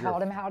 And we taught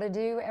them how to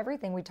do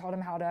everything. We taught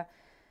them how to.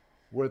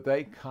 Were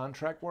they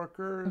contract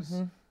workers?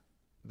 Mm-hmm.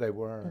 They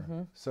were.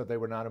 Mm-hmm. So they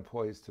were not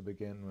employees to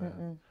begin with.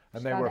 Mm-mm.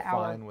 And they were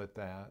fine with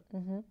that.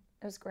 Mm-hmm.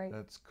 It was great.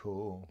 That's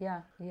cool.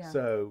 Yeah, yeah.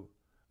 So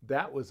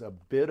that was a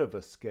bit of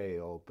a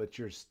scale, but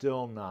you're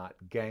still not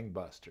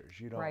gangbusters.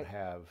 You don't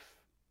have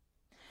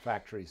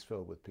factories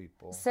filled with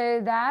people. So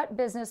that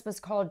business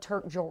was called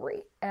Turk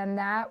Jewelry. And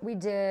that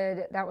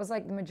was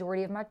like the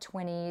majority of my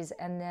 20s.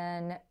 And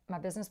then my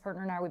business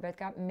partner and I, we both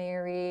got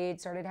married,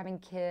 started having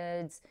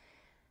kids.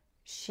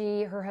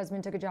 Her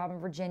husband took a job in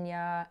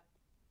Virginia.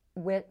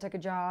 Whit took a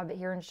job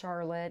here in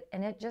Charlotte.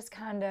 And it just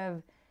kind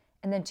of,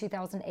 and then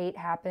 2008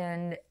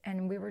 happened.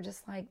 And we were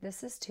just like,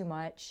 this is too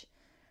much.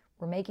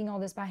 We're making all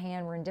this by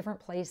hand. We're in different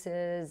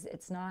places.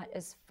 It's not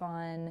as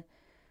fun.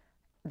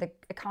 The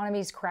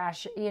economy's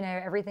crash. You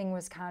know, everything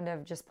was kind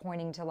of just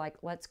pointing to like,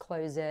 let's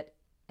close it.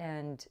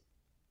 And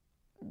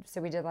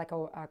so we did like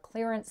a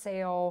clearance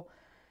sale,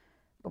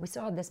 but we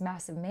still had this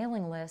massive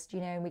mailing list, you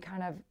know, and we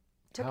kind of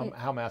took it.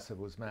 How massive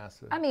was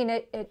massive? I mean,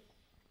 it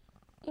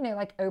you know,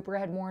 like Oprah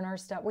had worn our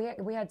stuff.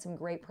 We had some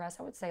great press.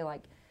 I would say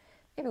like,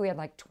 maybe we had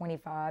like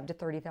 25 to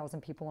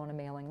 30,000 people on a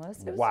mailing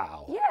list.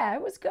 Wow. Yeah,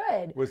 it was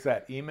good. Was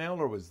that email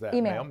or was that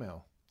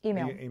email?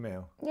 Email.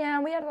 Email. Yeah,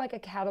 we had like a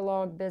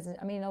catalog business.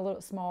 I mean, a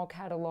little small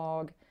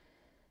catalog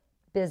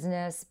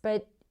business.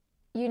 But,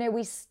 you know,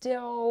 we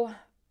still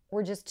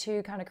were just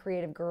 2 kind of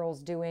creative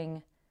girls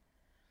doing,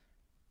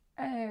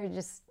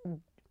 just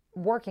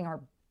working our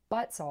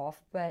butts off.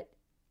 But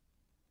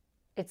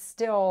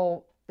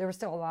there was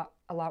still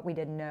a lot we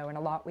didn't know and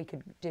a lot we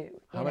could do.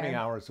 How many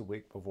hours a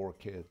week before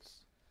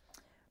kids?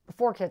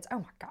 Before kids, oh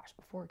my gosh,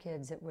 before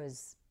kids it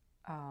was.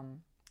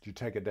 Did you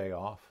take a day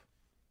off?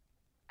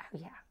 Oh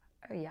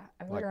yeah.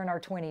 We were in our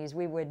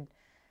 20s.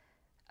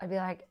 I'd be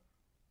like,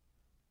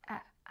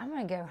 I'm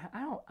gonna go.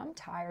 I'm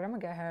tired. I'm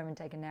gonna go home and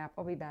take a nap.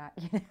 I'll be back.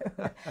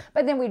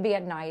 But then we'd be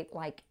at night,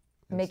 like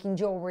making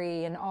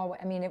jewelry and all.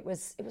 I mean, it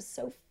was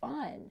so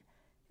fun.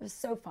 It was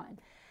so fun.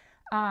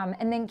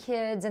 And then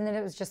kids, and then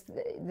it was just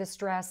the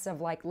stress of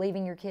like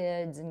leaving your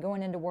kids and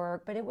going into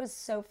work. But it was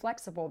so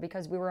flexible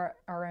because we were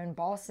our own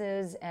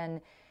bosses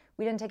and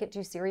we didn't take it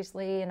too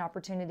seriously. An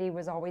opportunity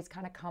was always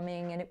kind of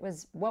coming, and it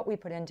was what we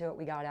put into it,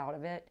 we got out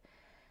of it.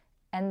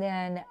 And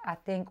then I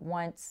think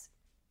once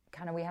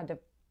kind of we had to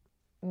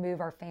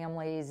move our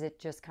families, it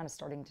just kind of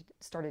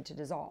started to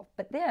dissolve.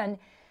 But then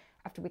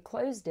after we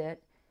closed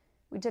it,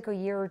 we took a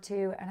year or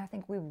two, and I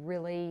think we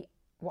really,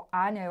 well,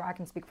 I know I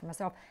can speak for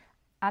myself.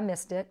 I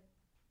missed it.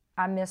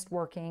 I missed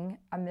working.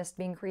 I missed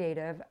being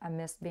creative. I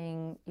missed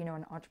being,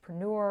 an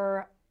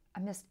entrepreneur. I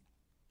missed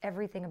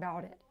everything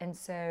about it. And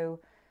so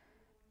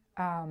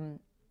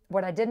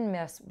what I didn't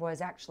miss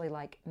was actually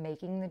like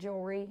making the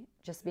jewelry,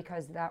 just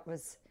because that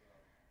was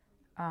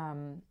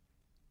a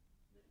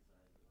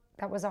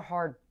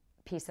hard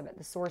piece of it,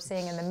 the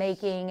sourcing and the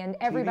making, and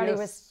everybody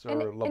was,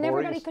 and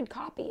everybody could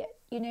copy it.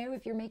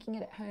 If you're making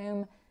it at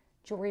home,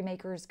 jewelry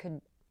makers could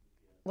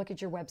look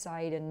at your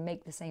website and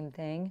make the same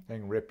thing.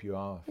 And rip you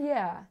off.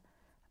 Yeah.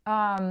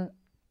 And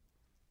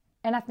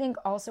I think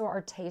also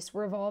our tastes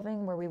were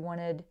evolving, where we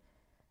wanted,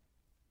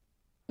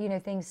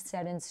 things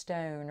set in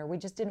stone, or we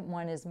just didn't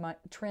want as much,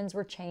 trends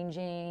were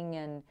changing.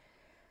 And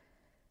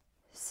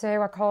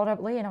so I called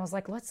up Lee and I was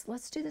like,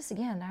 let's do this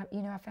again.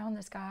 I found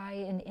this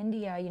guy in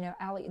India,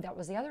 that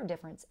was the other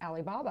difference.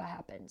 Alibaba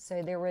happened.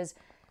 So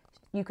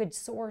you could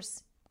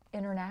source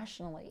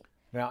internationally.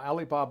 Now,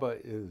 Alibaba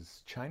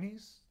is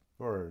Chinese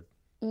or?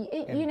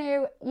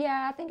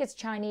 Yeah, I think it's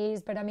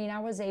Chinese, but I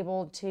was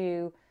able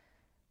to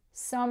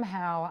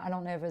somehow, I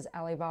don't know if it was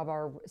Alibaba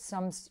or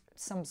some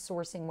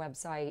sourcing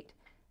website,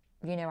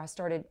 we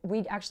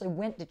actually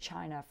went to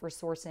China for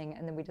sourcing,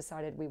 and then we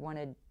decided we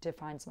wanted to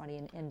find somebody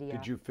in India.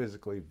 Did you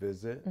physically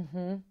visit?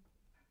 Mm-hmm.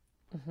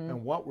 Mm-hmm.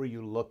 And what were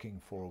you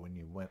looking for when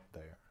you went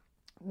there?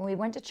 When we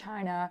went to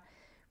China,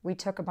 we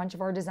took a bunch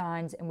of our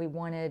designs and we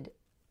wanted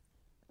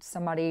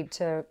somebody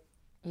to,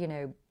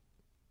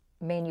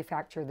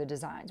 manufacture the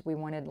designs. We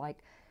wanted like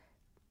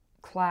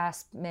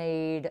clasp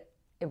made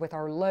with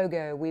our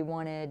logo. We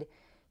wanted,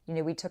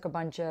 we took a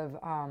bunch of,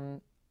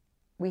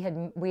 we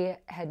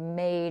had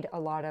made a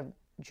lot of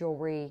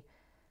jewelry,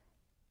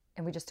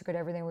 and we just took it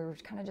everything. We were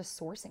kind of just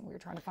sourcing. We were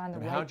trying to find the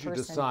right person. How'd you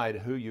decide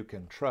who you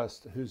can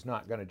trust, who's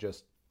not going to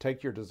just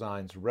take your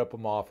designs, rip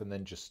them off, and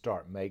then just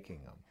start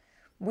making them?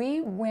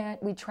 We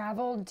went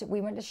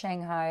to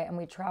Shanghai, and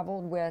we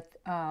traveled with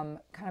kind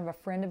of a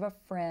friend of a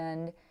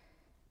friend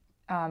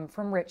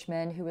from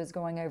Richmond who was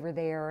going over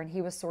there, and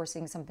he was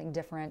sourcing something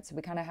different. So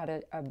we kind of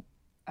had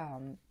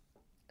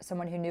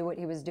someone who knew what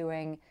he was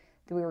doing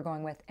that we were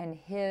going with. And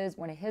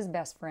one of his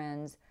best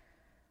friends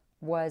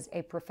was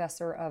a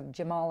professor of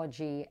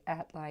gemology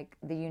at like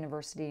the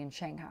university in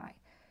Shanghai.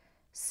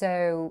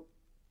 So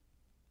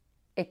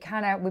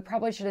we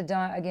probably should have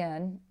done,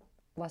 again,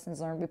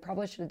 lessons learned, we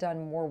probably should have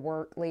done more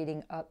work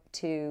leading up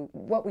to,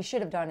 what we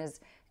should have done is,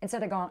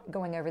 instead of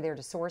going over there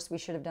to source, we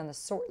should have done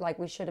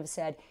we should have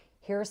said,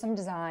 here are some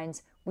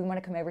designs, we want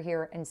to come over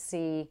here and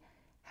see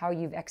how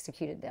you've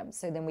executed them.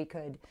 So then we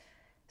could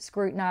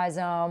scrutinize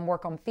them,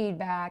 work on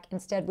feedback.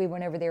 Instead, we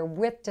went over there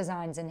with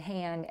designs in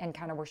hand and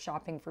kind of were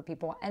shopping for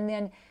people. And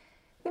then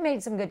we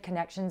made some good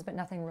connections, but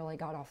nothing really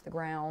got off the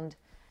ground.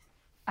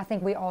 I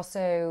think we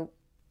also,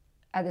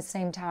 at the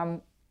same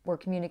time, were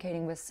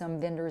communicating with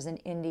some vendors in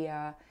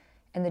India,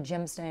 and the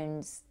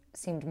gemstones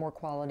seemed more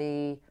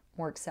quality,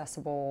 more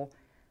accessible,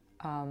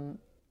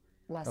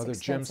 less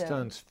expensive.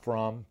 Are the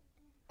gemstones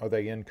are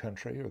they in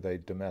country? Are they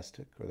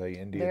domestic? Are they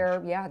Indian?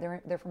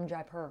 They're from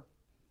Jaipur,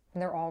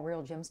 and they're all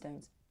real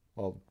gemstones.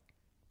 Well,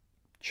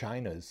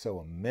 China is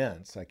so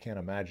immense, I can't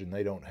imagine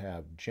they don't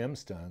have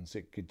gemstones.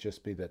 It could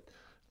just be that,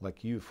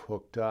 like, you've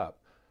hooked up.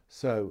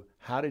 So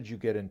how did you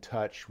get in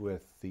touch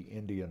with the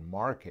Indian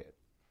market?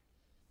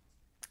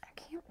 I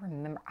can't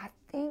remember. I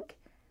think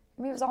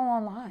it was all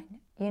online.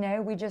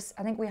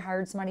 I think we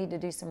hired somebody to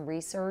do some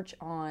research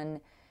on,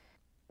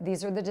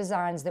 these are the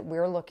designs that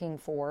we're looking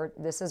for.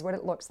 This is what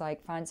it looks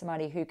like. Find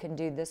somebody who can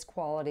do this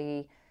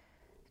quality.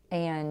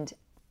 And,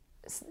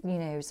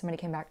 somebody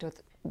came back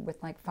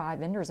with like 5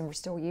 vendors, and we're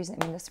still using,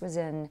 this was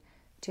in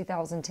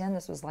 2010.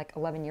 This was like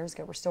 11 years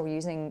ago. We're still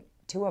using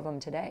 2 of them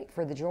today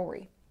for the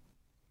jewelry.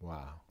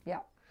 Wow. Yeah.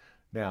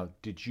 Now,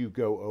 did you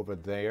go over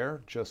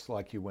there just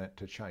like you went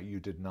to China? You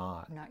did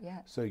not. Not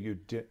yet. So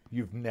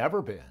you've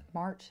never been?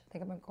 March. I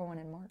think I'm going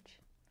in March.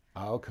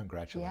 Oh,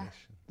 congratulations.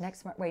 Yeah.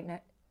 Next month. Wait, no.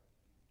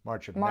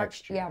 March of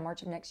next year. Yeah,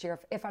 March of next year.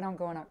 If I don't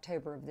go in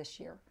October of this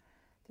year.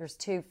 There's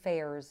 2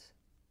 fairs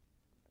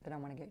that I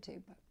want to go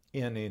to. But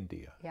in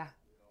India? Yeah.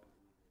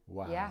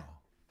 Wow. Yeah.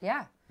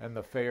 Yeah. And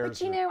the fairs.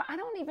 But I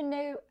don't even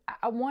know.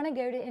 I want to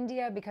go to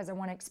India because I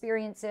want to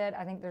experience it.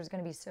 I think there's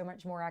going to be so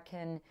much more I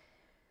can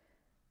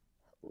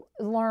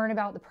learn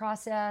about the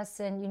process,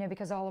 and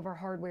because all of our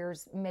hardware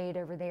is made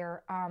over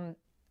there.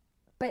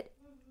 But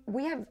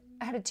we have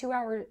had a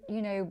 2-hour,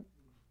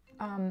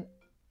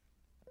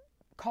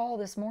 call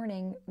this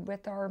morning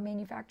with our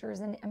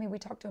manufacturers, and we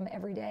talk to them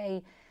every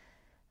day,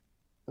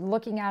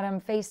 looking at them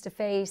face to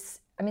face.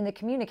 The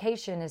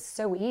communication is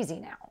so easy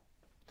now.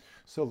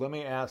 So let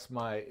me ask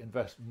my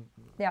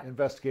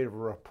investigative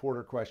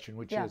reporter question,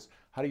 which is,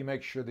 how do you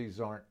make sure these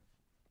aren't,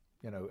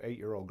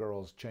 8-year-old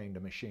girls chained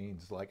to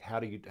machines? Like, how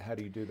do you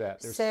do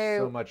that? There's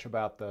so much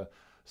about the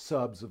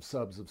subs of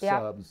subs of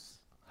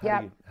subs.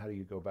 How do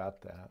you go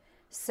about that?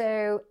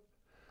 So,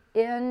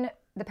 in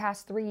the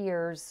past 3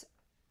 years,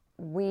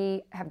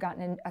 we have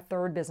gotten a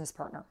third business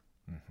partner,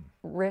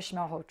 Rish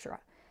Malhotra,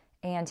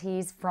 and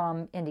he's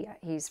from India.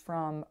 He's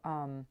from,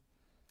 I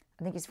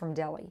think he's from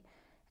Delhi,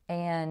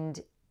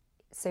 and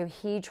so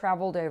he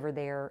traveled over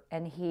there,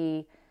 and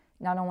he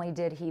not only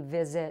did he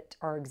visit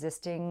our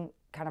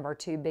our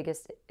two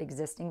biggest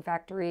existing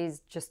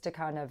factories, just to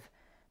kind of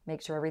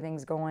make sure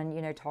everything's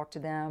going, talk to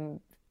them,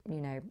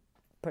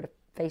 put a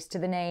face to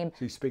the name.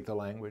 So you speak the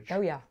language?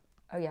 Oh yeah.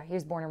 He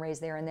was born and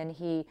raised there, and then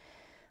he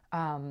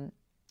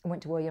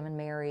went to William and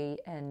Mary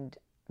and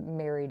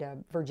married a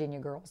Virginia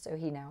girl, so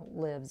he now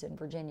lives in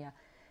Virginia,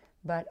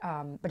 but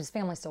his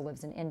family still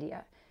lives in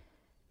India.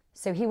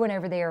 So he went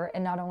over there,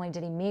 and not only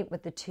did he meet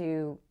with the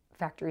two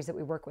factories that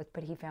we work with,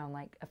 but he found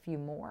like a few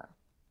more,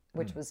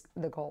 which was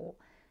the goal.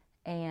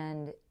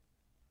 And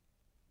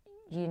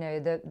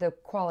the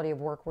quality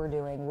of work we're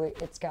doing,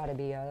 it's got to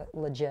be a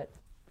legit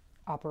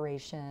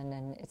operation,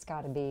 and they've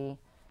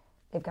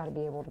got to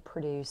be able to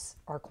produce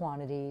our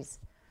quantities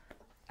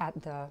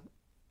at the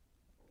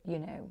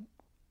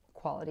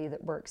quality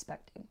that we're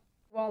expecting.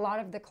 Well, a lot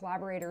of the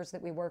collaborators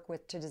that we work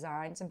with to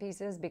design some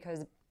pieces,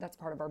 because that's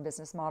part of our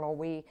business model,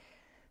 we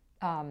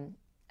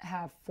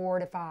have 4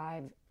 to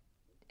 5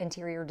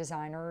 interior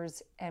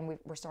designers, and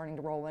we're starting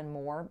to roll in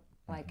more.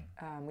 Like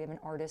we have an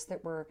artist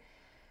that we're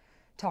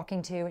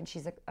talking to, and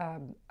she's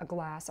a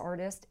glass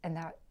artist, and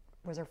that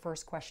was her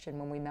first question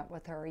when we met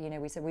with her.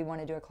 We said, we want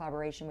to do a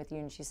collaboration with you,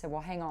 and she said,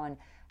 well, hang on,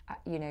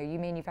 you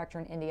manufacture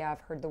in India.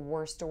 I've heard the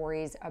worst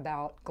stories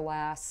about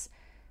glass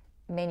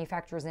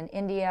manufacturers in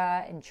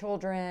India and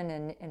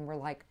children, and we're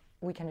like,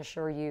 we can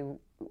assure you,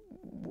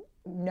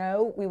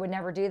 no, we would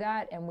never do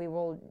that, and we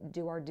will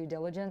do our due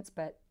diligence,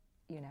 but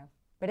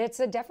it's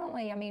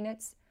definitely, I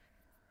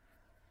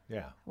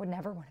would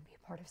never want to be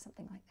a part of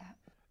something like that.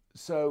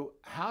 So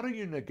how do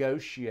you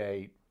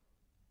negotiate?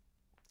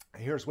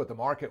 Here's what the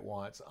market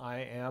wants. I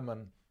am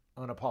an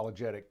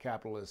unapologetic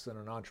capitalist and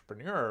an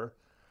entrepreneur,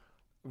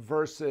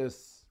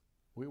 versus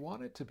we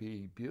want it to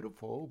be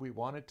beautiful. We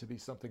want it to be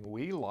something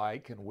we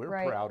like and we're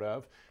proud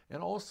of,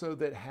 and also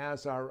that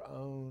has our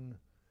own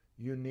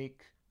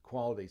unique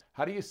qualities.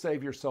 How do you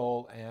save your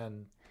soul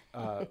and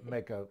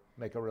make a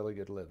really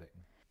good living?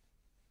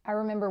 I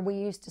remember we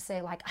used to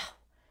say, like, oh,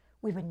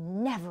 we would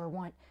never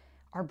want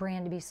our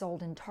brand to be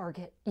sold in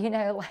Target,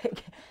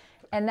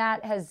 and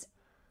that has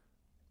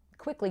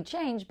quickly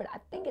changed, but I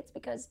think it's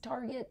because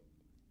Target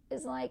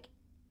is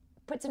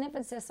puts an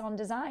emphasis on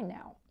design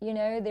now.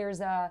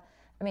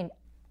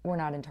 We're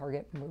not in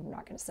Target, we're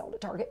not going to sell to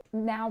Target.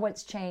 Now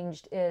what's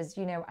changed is,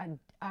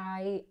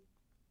 I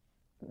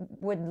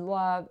would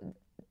love,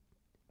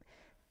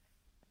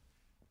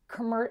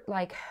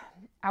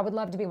 I would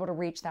love to be able to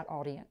reach that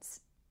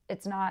audience.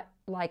 It's not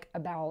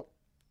about,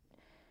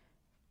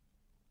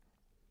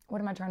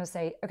 what am I trying to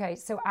say? Okay,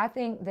 so I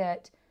think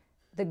that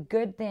the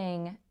good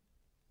thing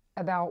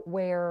about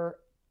where,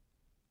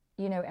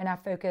 and I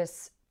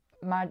focus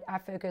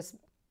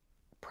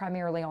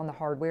primarily on the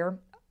hardware,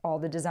 all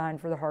the design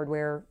for the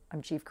hardware.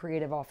 I'm chief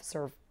creative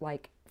officer,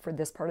 for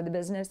this part of the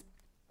business.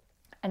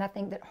 And I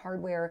think that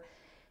hardware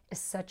is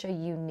such a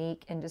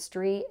unique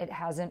industry. It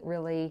hasn't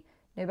really,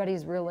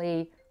 nobody's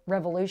really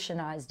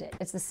revolutionized it.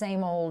 It's the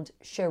same old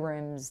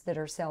showrooms that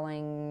are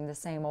selling the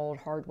same old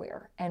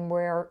hardware. And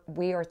where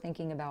we are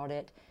thinking about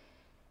it,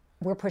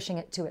 we're pushing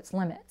it to its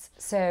limits.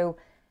 So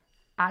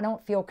I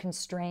don't feel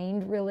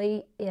constrained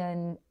really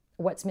in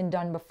what's been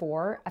done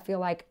before. I feel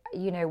like,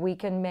 we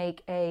can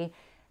make a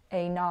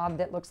knob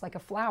that looks like a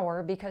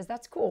flower because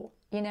that's cool,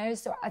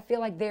 So I feel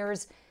like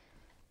there's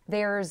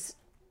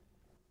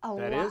a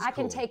lot. I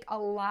can take a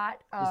lot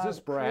of. Is this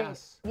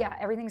brass? Yeah,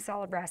 everything's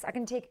solid brass. I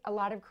can take a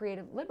lot of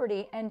creative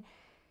liberty, and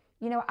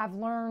I've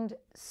learned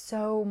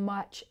so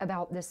much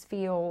about this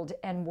field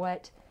and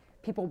what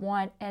people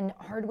want. And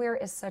hardware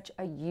is such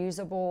a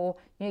usable.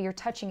 You're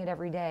touching it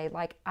every day.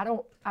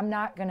 I'm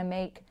not going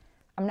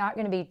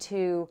to be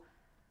too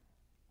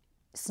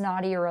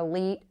snotty or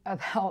elite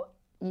about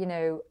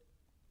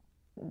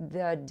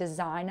the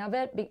design of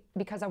it,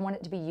 because I want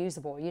it to be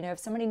usable. If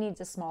somebody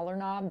needs a smaller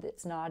knob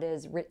that's not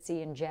as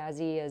ritzy and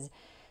jazzy as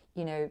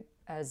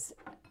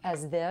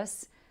as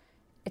this,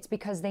 it's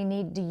because they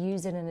need to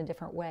use it in a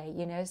different way.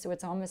 So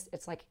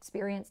it's like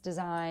experience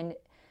design,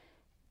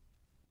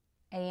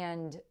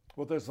 and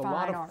Well, there's a fine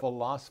lot of art.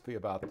 philosophy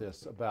about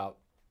this,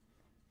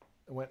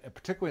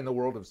 particularly in the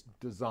world of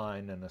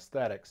design and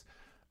aesthetics,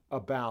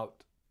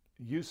 about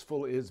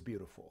useful is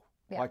beautiful.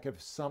 Yeah. Like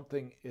if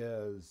something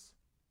is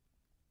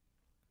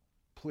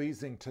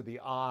pleasing to the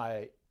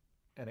eye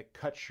and it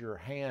cuts your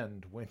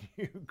hand when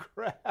you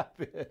grab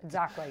it,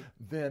 Exactly.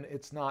 then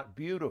it's not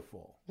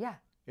beautiful. Yeah.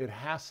 It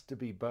has to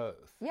be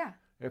both. Yeah.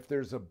 If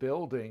there's a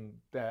building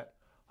that,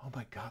 oh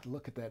my God,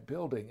 look at that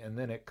building, and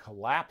then it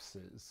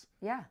collapses.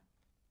 Yeah.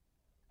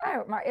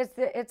 Oh,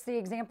 it's the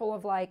example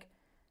of like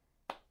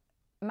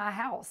my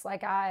house.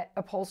 Like I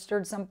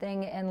upholstered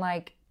something in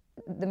like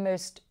the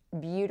most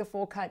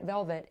beautiful cut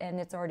velvet and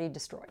it's already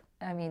destroyed.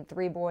 I mean,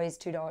 3 boys,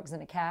 2 dogs,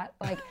 and a cat.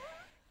 Like,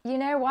 you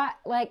know what?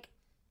 Like,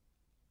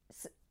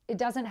 it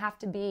doesn't have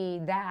to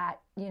be that,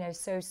 you know,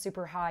 so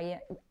super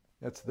high.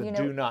 That's the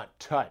do not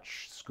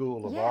touch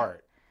school of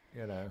art,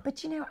 you know.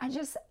 But, you know, I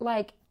just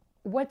like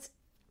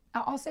I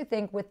also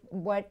think with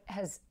what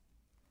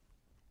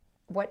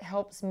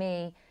helps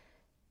me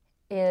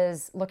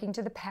is looking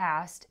to the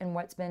past and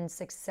what's been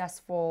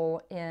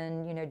successful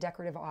in, you know,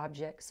 decorative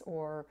objects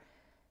or,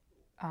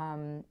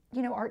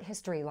 you know, art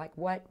history, like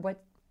what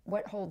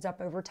holds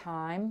up over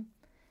time.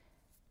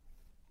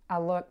 I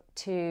look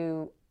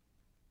to,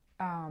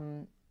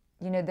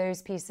 you know,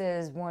 those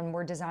pieces when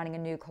we're designing a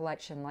new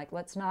collection, like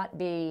let's not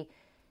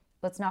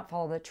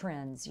follow the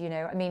trends, you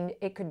know. I mean,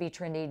 it could be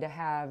trendy to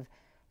have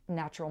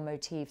natural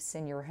motifs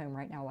in your home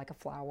right now, like a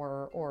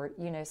flower or,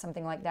 you know,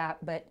 something like that,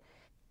 but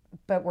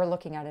we're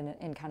looking at it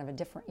in kind of a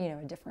different, you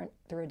know,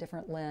 through a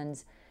different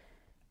lens.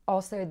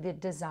 Also, the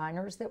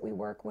designers that we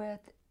work with,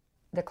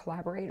 the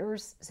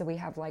collaborators, so we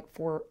have like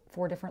four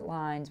different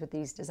lines with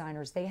these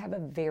designers. They have a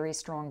very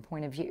strong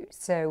point of view.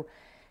 So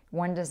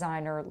one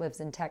designer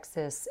lives in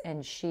Texas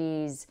and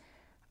she's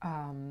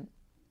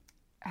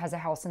has a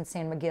house in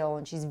San Miguel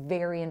and she's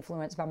very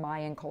influenced by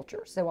Mayan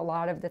culture. So a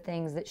lot of the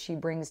things that she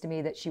brings to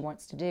me that she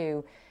wants to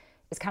do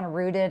is kind of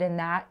rooted in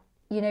that,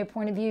 you know,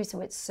 point of view. So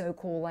it's so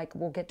cool. Like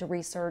we'll get to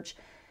research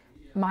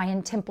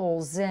Mayan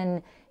temples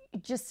and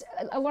just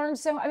I learned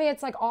so, I mean,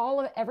 it's like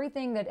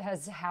everything that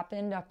has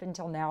happened up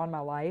until now in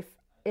my life,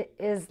 it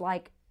is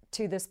like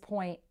to this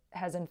point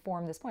has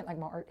informed this point, like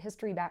my art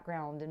history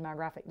background and my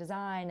graphic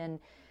design. And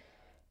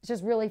it's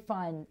just really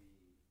fun.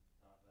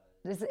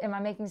 Am I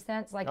making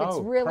sense? Like it's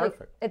really,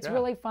 perfect. it's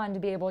really fun to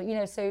be able, you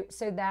know, so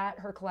that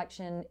her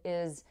collection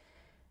is,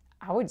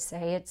 I would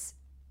say it's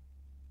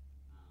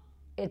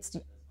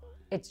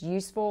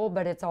useful,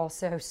 but it's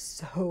also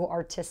so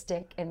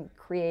artistic and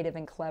creative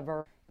and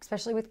clever,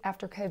 especially with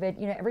after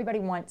COVID. You know, everybody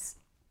wants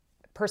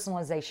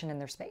personalization in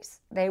their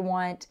space. They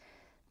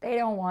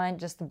don't want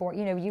just the board.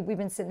 You know, we've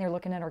been sitting there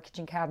looking at our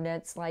kitchen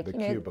cabinets, like The you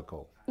know,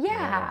 cubicle. Yeah. They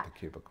don't want the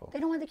cubicle. They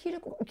don't want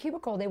the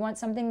cubicle. They want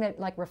something that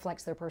like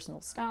reflects their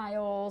personal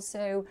style.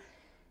 So,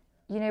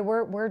 you know,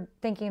 we're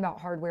thinking about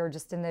hardware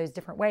just in those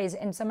different ways.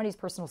 And somebody's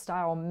personal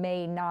style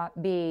may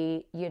not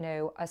be, you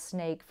know, a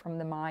snake from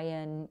the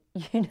Mayan,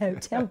 you know,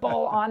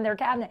 temple on their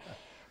cabinet.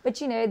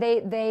 But, you know,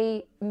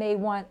 they may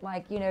want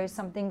like, you know,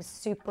 something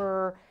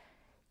super,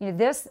 you know,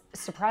 this,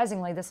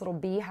 surprisingly, this little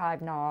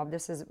beehive knob,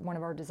 this is one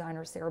of our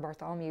designers, Sarah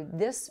Bartholomew.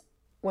 This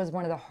was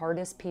one of the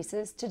hardest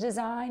pieces to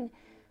design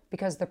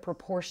because the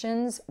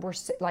proportions were,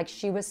 like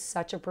she was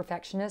such a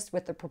perfectionist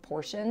with the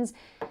proportions.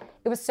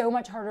 It was so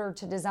much harder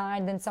to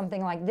design than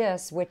something like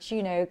this, which,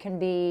 you know, can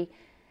be,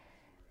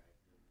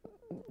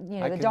 you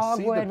know, the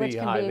dogwood, which can be.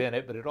 I can see the beehive in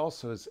it, but it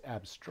also is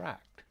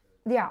abstract.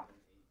 Yeah.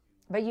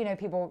 But, you know,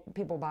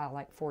 people buy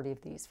like 40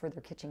 of these for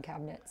their kitchen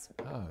cabinets.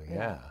 Oh,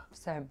 yeah.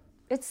 So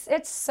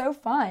it's so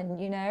fun,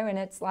 you know, and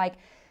it's like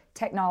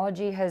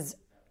technology has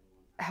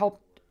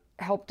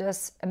helped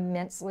us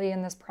immensely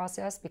in this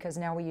process because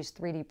now we use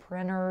 3D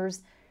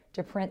printers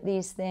to print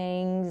these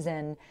things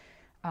and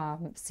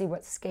see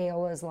what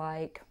scale is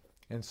like.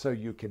 And so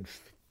you can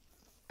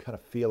kind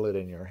of feel it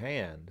in your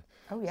hand.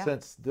 Oh, yeah.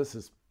 Since this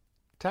is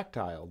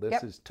tactile,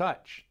 this is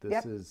touch,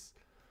 this is,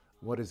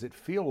 what does it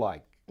feel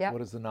like? What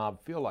does the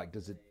knob feel like?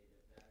 Does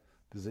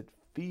it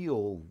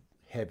feel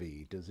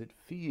heavy? Does it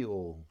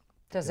feel...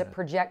 Does it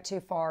project too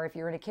far? If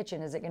you're in a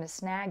kitchen, is it going to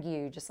snag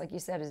you? Just like you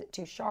said, is it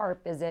too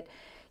sharp? Is it,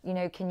 you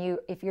know, can you,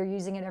 if you're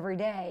using it every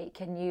day,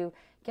 can you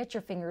get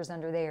your fingers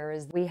under there?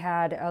 We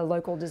had a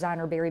local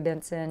designer, Barry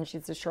Benson,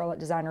 she's a Charlotte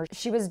designer.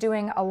 She was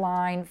doing a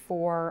line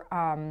for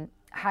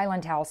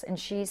Highland House, and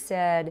she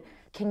said,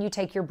 can you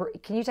take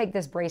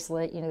this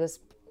bracelet, you know, this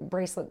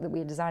bracelet that we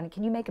had designed,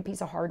 can you make a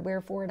piece of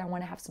hardware for it? I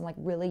want to have some like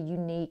really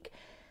unique,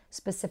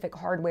 specific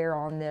hardware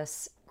on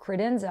this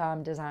credenza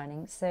I'm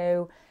designing.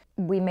 So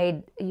we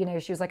made, you know,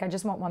 she was like, I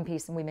just want one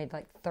piece, and we made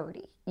like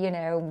 30, you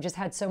know, we just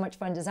had so much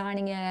fun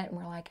designing it, and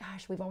we're like,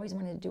 gosh, we've always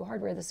wanted to do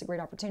hardware, this is a great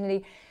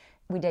opportunity.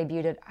 We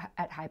debuted it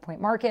at High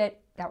Point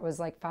Market. That was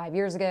like 5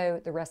 years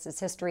ago. The rest is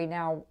history.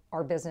 Now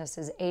our business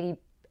is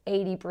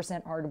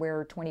 80%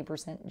 hardware,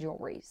 20%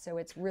 jewelry. So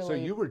it's really... So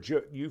you were,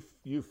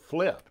 you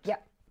flipped.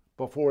 Yep.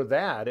 Before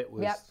that, it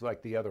was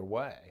like the other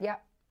way.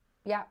 Yep.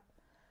 Yep.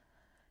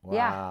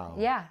 Wow.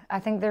 Yeah. I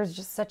think there's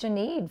just such a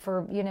need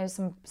for, you know,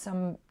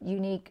 some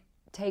unique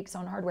takes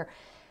on hardware.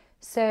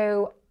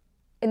 So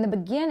in the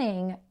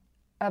beginning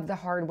of the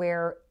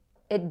hardware,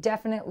 it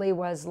definitely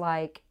was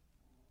like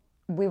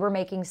we were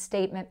making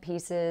statement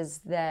pieces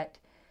that,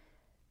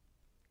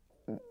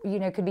 you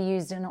know, could be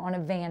used on a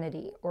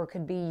vanity or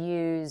could be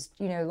used,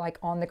 you know, like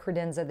on the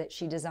credenza that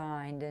she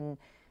designed. And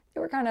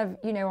they were kind of,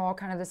 you know, all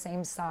kind of the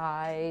same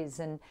size.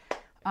 And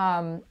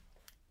then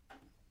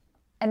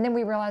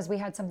we realized we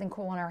had something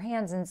cool on our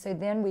hands. And so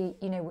then we,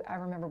 you know, I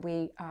remember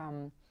we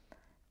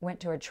went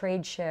to a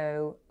trade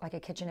show, like a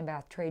kitchen and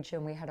bath trade show,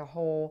 and we had a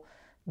whole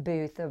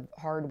booth of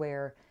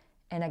hardware.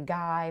 And a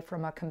guy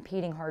from a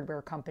competing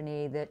hardware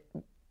company that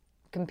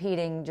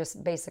competing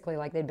just basically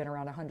like they'd been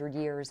around 100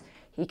 years,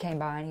 he came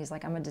by and he's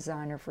like, I'm a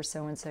designer for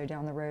so-and-so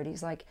down the road.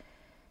 He's like,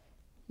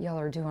 y'all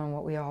are doing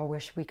what we all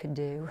wish we could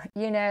do.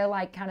 You know,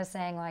 like kind of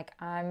saying like,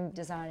 I'm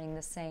designing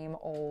the same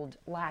old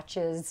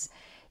latches.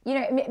 You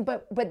know,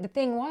 but the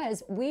thing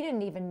was, we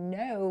didn't even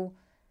know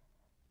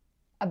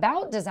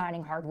about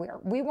designing hardware.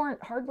 We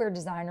weren't hardware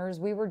designers.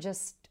 We were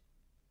just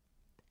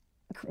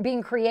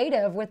being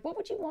creative with what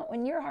would you want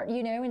when you're hard,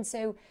 you know? And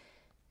so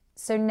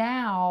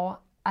now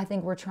I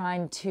think we're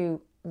trying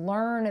to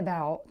learn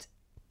about,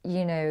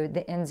 you know,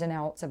 the ins and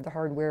outs of the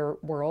hardware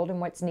world and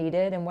what's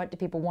needed and what do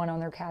people want on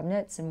their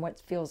cabinets and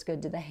what feels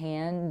good to the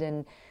hand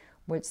and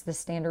what's the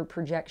standard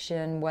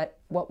projection, what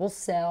will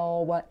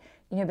sell, what,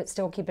 you know, but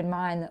still keep in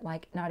mind that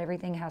like not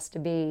everything has to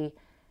be,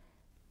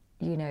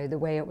 you know, the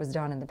way it was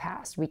done in the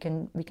past. We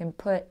can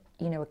put,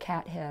 you know, a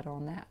cat head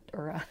on that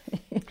or a,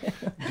 you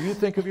know. Do you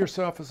think of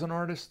yourself as an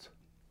artist?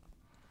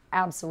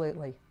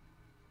 Absolutely.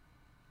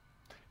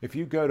 If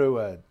you go to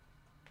a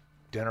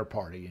dinner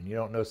party and you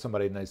don't know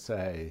somebody and they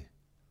say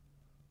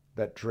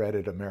that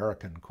dreaded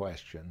American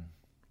question,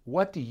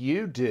 what do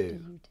you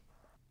do?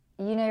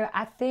 You know,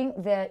 I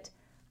think that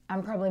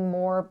I'm probably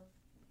more,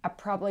 I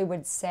probably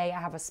would say I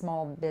have a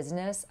small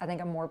business. I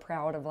think I'm more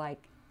proud of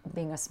like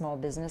being a small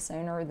business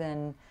owner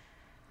than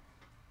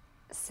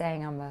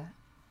saying I'm a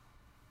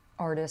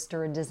artist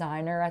or a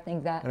designer. I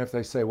think that. And if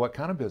they say, what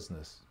kind of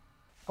business?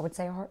 I would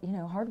say, you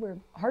know,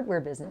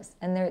 hardware business.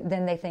 And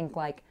then they think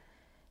like,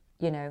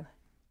 you know.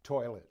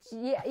 Toilets.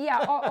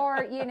 Yeah,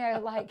 or you know,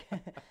 like,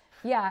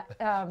 yeah.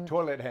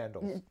 Toilet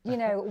handles. You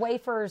know,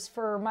 wafers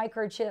for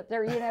microchips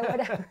or, you know,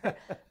 whatever.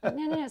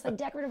 No, it's like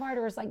decorative art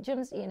or it's like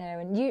Jim's, you know,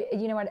 and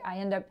you know what, I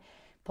end up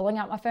pulling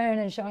out my phone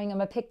and showing them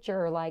a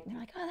picture, like, they're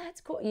like, oh,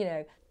 that's cool, you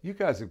know. You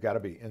guys have got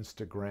to be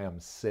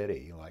Instagram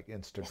city, like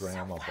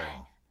Instagrammable. So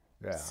fun.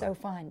 Yeah. So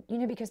fun. You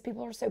know, because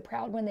people are so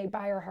proud when they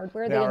buy our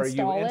hardware, now, they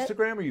install it. Are you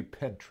Instagram or are you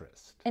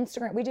Pinterest?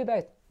 Instagram, we do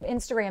both.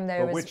 Instagram,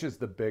 though, but which is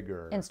the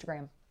bigger?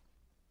 Instagram.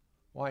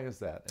 Why is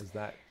that? Is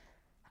that?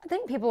 I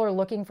think people are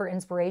looking for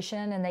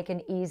inspiration and they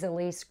can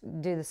easily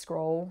do the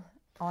scroll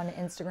on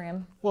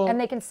Instagram. Well, and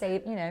they can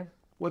save, you know.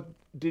 Well,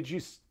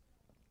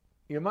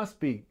 you must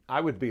be, I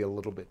would be a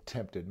little bit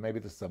tempted, maybe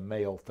this is a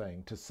male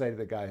thing, to say to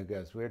the guy who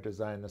goes, we're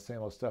designing the same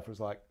old stuff,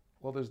 is like,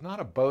 well, there's not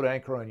a boat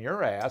anchor on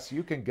your ass.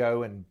 You can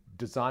go and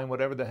design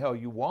whatever the hell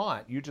you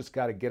want. You just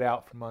got to get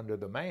out from under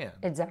the man.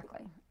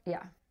 Exactly,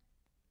 yeah.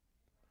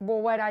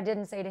 Well, what I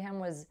didn't say to him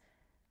was,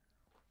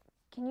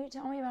 can you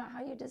tell me about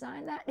how you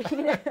designed that?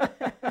 You know?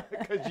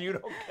 Because you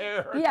don't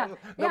care. Yeah.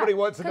 Nobody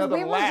wants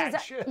another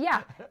latch.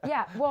 Yeah.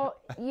 Well,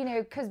 you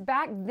know, because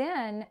back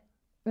then,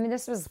 I mean,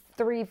 this was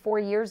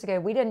 3-4 years ago.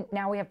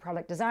 Now we have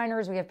product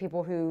designers. We have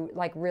people who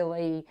like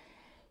really,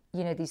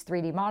 you know, these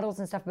 3D models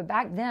and stuff. But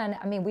back then,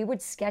 I mean, we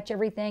would sketch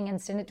everything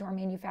and send it to our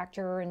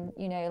manufacturer. And,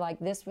 you know, like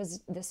this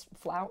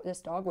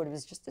dogwood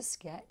was just a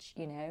sketch,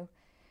 you know.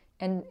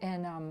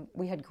 And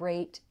we had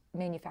great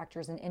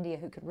manufacturers in India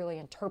who could really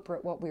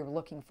interpret what we were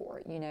looking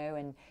for, you know,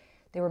 and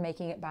they were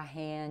making it by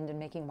hand and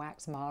making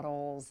wax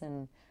models.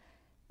 And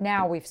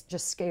now we've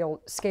just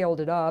scaled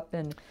it up.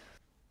 And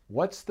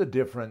what's the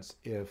difference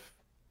if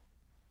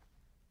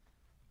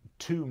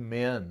two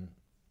men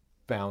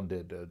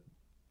founded a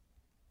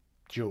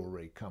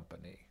jewelry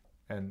company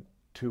and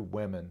two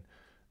women?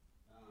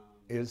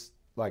 Is,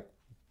 like,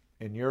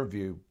 in your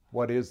view,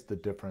 what is the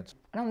difference?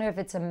 I don't know if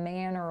it's a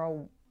man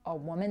or a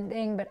woman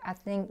thing, but I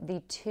think the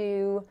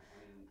two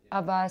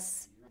of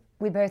us,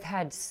 we both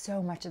had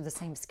so much of the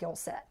same skill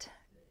set.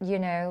 You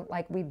know,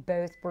 like we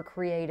both were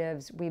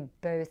creatives, we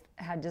both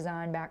had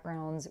design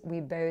backgrounds,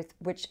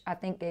 which I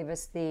think gave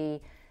us the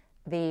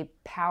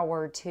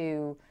power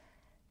to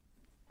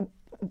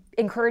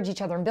encourage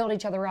each other and build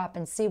each other up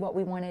and see what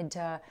we wanted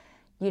to,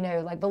 you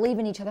know, like believe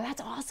in each other.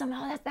 That's awesome.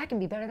 Oh, that can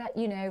be better. That,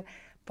 you know,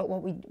 but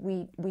what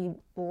we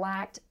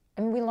lacked.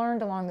 I mean, we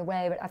learned along the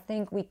way, but I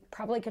think we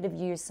probably could have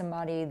used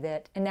somebody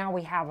that, and now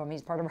we have him,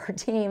 he's part of our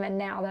team, and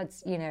now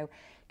that's, you know,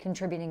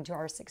 contributing to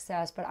our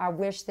success. But I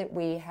wish that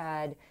we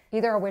had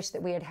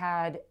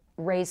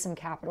raised some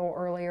capital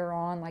earlier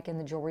on, like in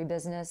the jewelry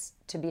business,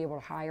 to be able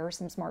to hire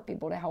some smart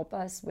people to help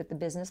us with the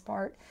business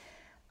part.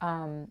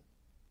 But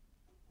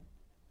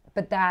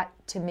that,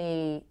 to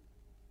me,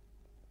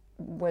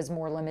 was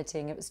more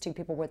limiting. It was two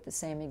people with the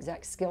same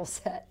exact skill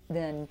set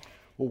than...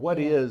 Well, what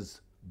is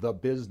the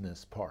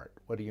business part?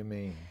 What do you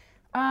mean?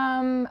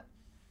 I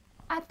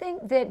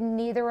think that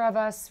neither of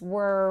us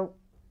were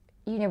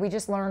you know, we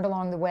just learned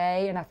along the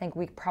way, and I think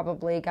we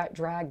probably got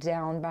dragged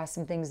down by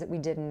some things that we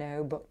didn't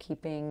know,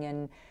 bookkeeping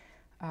and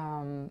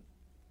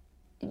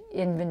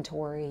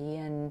inventory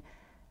and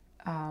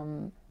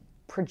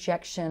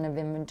projection of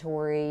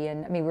inventory.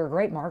 And I mean, we were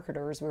great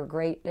marketers, we were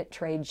great at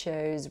trade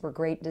shows, we're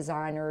great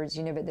designers,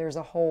 you know, but there's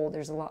a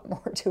lot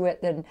more to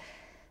it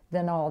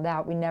than all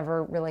that. We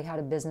never really had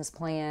a business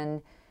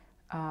plan.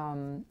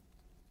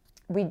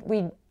 We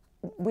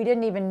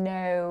didn't even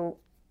know.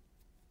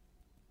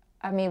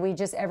 I mean, we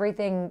just,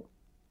 everything,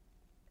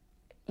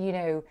 you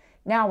know,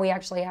 now we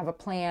actually have a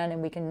plan and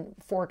we can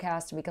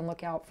forecast and we can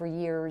look out for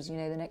years, you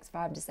know, the next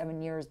 5 to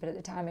 7 years. But at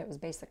the time it was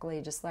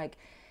basically just like,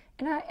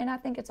 and I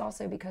think it's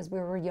also because we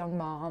were young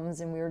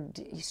moms and we were,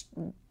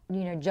 you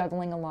know,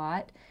 juggling a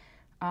lot.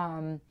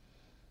 I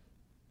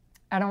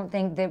don't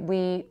think that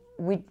we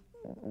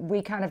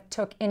kind of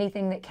took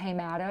anything that came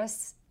at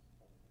us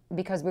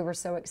because we were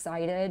so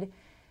excited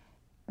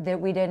that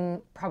we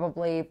didn't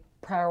probably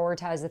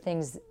prioritize the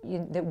things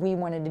that we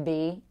wanted to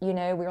be. You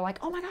know, we were like,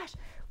 oh my gosh,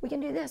 we can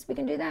do this, we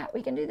can do that,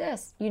 we can do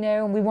this, you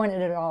know, and we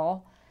wanted it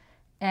all.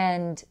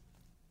 And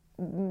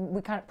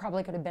we kind of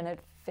probably could have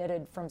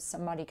benefited from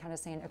somebody kind of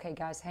saying, okay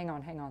guys, hang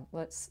on,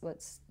 let's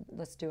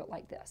do it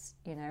like this,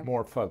 you know.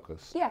 More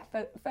focus. Yeah,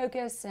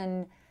 focus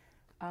and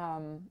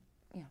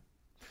yeah.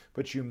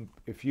 But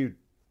if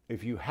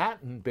you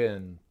hadn't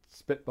been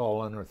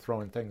spitballing or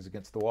throwing things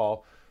against the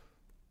wall,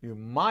 you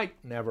might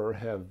never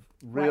have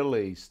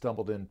really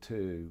stumbled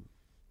into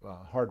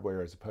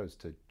hardware as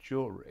opposed to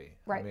jewelry.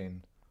 Right. I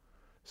mean,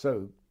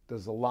 so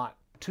there's a lot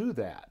to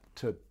that,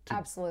 to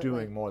Absolutely.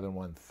 doing more than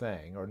one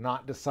thing, or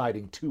not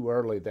deciding too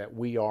early that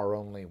we are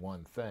only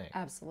one thing.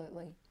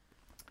 Absolutely.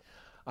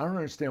 I don't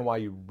understand why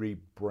you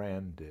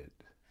rebranded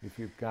if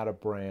you've got a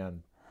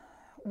brand.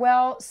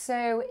 Well,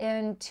 so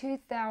in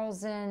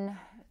 2000,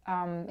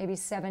 maybe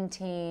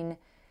 17,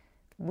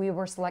 we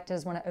were selected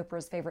as one of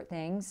Oprah's favorite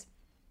things.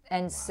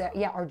 And so,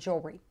 yeah, our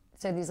jewelry.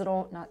 So these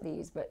little, not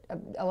these, but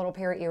a little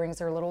pair of earrings.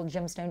 They're little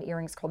gemstone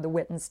earrings called the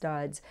Witten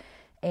Studs.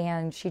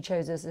 And she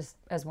chose us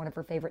as one of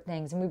her favorite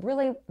things. And we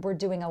really were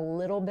doing a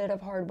little bit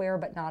of hardware,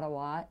 but not a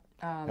lot.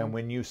 And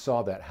when you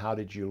saw that, how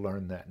did you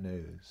learn that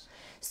news?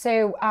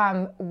 So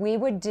we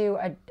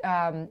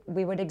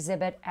would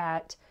exhibit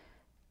at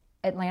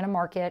Atlanta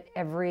Market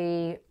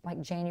every like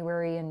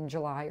January and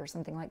July or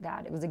something like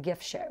that. It was a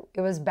gift show.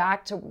 It was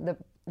back to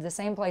the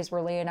same place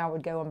where Leah and I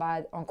would go and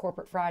buy on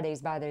corporate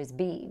Fridays, buy those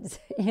beads,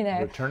 you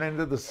know. Returning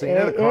to the scene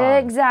of the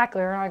crime.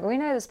 Exactly. We're like, we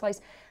know this place.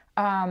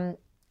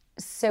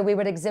 So we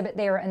would exhibit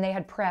there, and they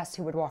had press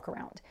who would walk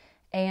around.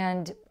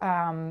 And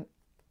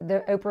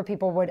the Oprah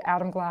people would,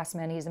 Adam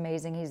Glassman, he's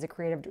amazing. He was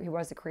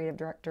the creative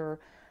director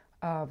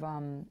of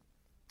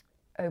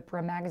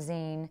Oprah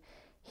magazine.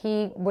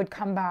 He would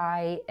come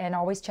by and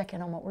always check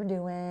in on what we're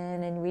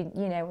doing. And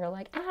we're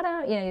like,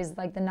 Adam, he's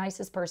like the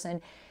nicest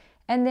person.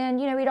 And then,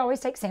 he'd always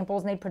take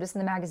samples and they'd put us in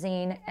the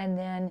magazine. And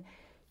then,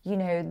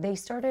 they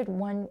started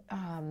one,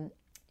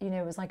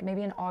 it was like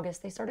maybe in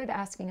August, they started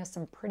asking us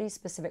some pretty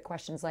specific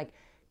questions like,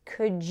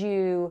 could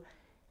you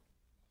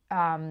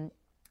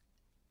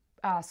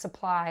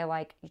supply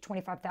like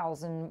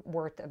 25,000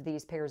 worth of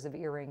these pairs of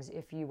earrings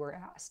if you were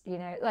asked,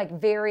 like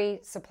very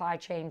supply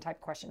chain type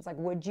questions. Like,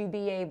 would you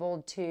be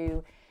able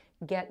to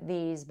get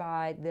these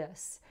by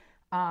this?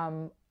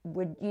 And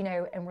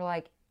we're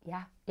like,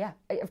 yeah,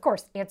 of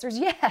course. Answer's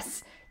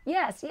yes,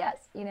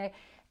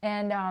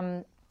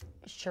 and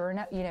sure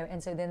enough,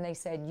 and so then they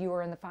said, you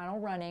are in the final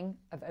running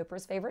of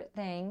Oprah's favorite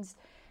things.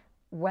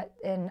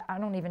 And I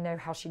don't even know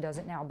how she does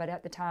it now, but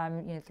at the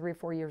time, 3 or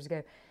 4 years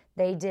ago,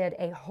 they did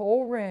a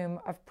whole room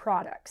of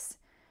products,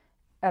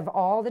 of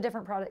all the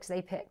different products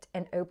they picked.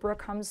 And Oprah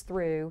comes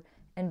through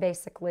and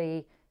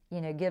basically,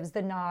 gives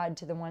the nod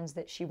to the ones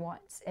that she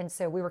wants. And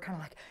so we were kind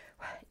of like,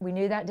 we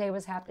knew that day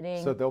was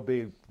happening. So there'll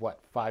be,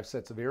 5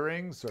 sets of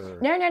earrings? Or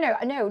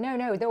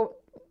No.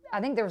 I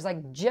think there was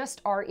like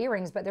just our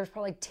earrings, but there's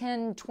probably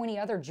 10, 20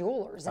 other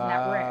jewelers in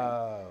that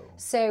room.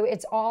 So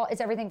it's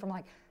everything from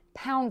like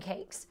pound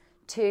cakes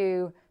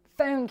to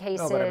phone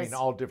cases. No, but I mean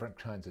all different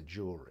kinds of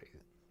jewelry.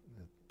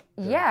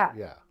 Yeah.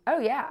 Yeah. Oh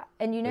yeah.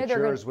 And but they're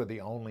yours were the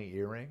only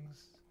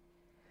earrings?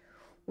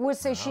 Well,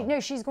 so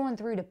she's going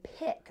through to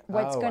pick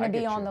what's going to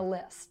be on the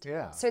list.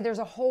 Yeah. So there's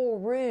a whole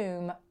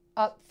room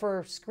up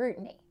for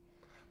scrutiny.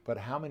 But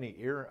how many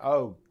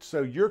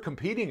so you're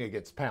competing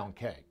against pound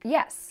cake?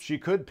 Yes. She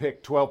could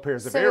pick 12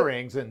 pairs of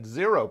earrings and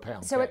 0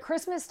 pound cake. So at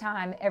Christmas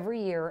time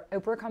every year,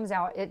 Oprah comes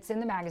out. It's in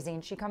the magazine.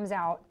 She comes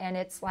out, and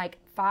it's like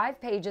 5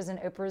 pages in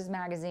Oprah's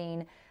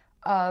magazine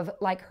of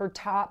like her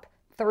top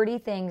 30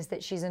 things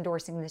that she's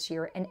endorsing this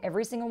year, and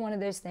every single one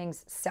of those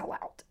things sell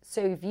out.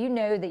 So if you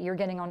know that you're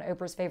getting on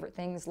Oprah's favorite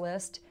things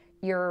list,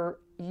 you're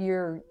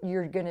going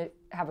to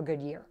have a good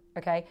year.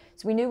 Okay.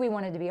 So we knew we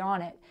wanted to be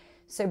on it.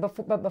 So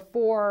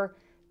before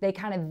they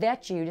kind of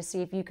vet you to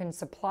see if you can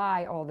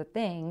supply all the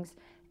things,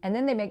 and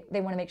then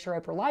they want to make sure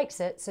Oprah likes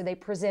it. So they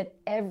present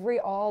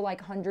all like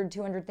 100,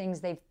 200 things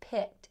they've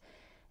picked,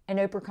 and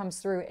Oprah comes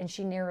through and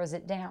she narrows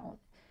it down.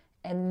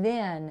 And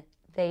then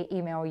they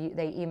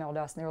emailed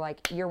us and they're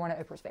like, you're one of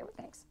Oprah's favorite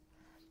things.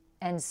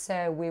 And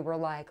so we were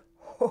like,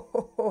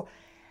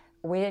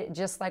 we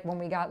just like when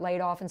we got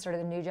laid off and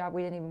started a new job,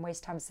 we didn't even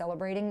waste time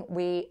celebrating.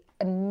 We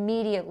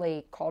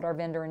immediately called our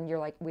vendor and you're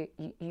like,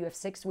 you have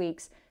 6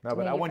 weeks. No,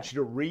 but I want you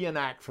to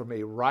reenact for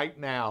me right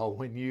now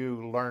when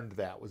you learned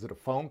that. Was it a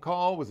phone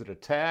call? Was it a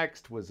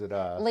text? Was it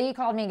a... Lee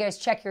called me and goes,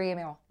 check your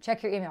email.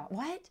 Check your email.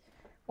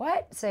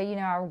 What? So,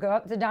 I would go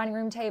up to the dining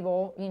room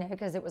table,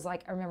 because it was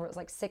like, I remember it was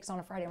like 6 on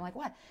a Friday. I'm like,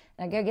 what?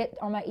 And I go get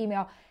on my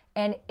email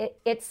and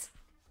it's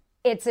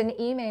an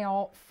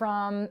email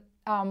from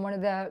one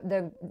of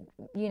the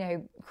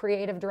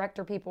creative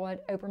director people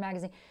at Oprah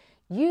magazine.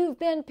 You've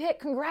been picked.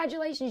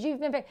 Congratulations.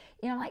 You've been picked.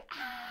 Like,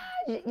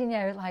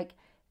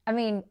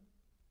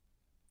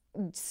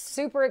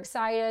 super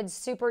excited,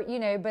 super,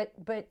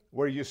 but.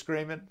 Were you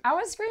screaming? I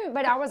was screaming,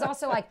 but I was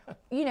also like,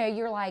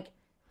 you're like,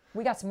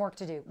 we got some work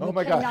to do. Oh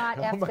my we cannot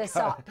God. F this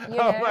up. Oh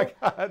my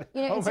God.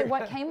 And so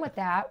what came with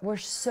that were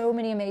so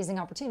many amazing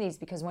opportunities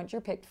because once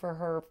you're picked for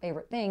her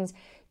favorite things,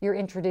 you're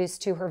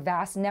introduced to her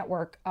vast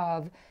network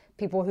of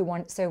people who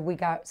want. So we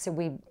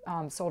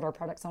sold our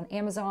products on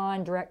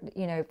Amazon, direct,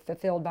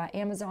 fulfilled by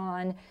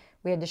Amazon.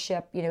 We had to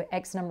ship,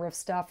 X number of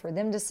stuff for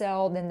them to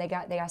sell. Then they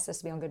asked us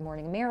to be on Good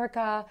Morning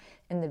America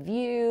and The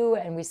View,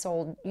 and we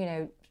sold,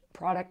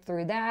 product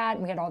through that.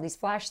 And we had all these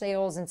flash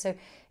sales, and so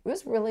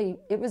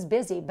it was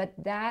busy. But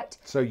that.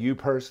 So you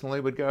personally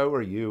would go,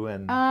 or you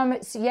and?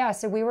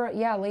 So we were,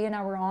 Lee and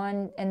I were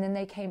on, and then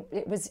they came.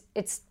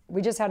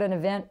 We just had an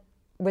event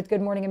with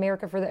Good Morning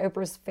America for the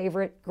Oprah's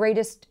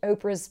greatest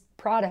Oprah's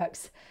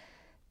products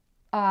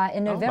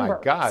in November. Oh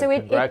my God! So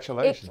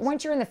congratulations!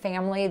 Once you're in the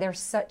family, they're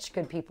such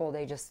good people.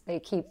 They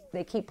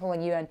keep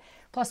pulling you in.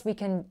 Plus, we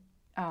can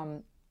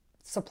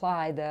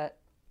supply the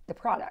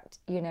product.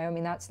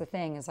 That's the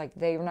thing. Is like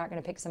they're not going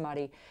to pick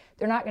somebody.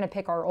 They're not going to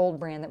pick our old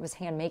brand that was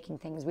hand making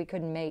things. We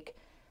couldn't make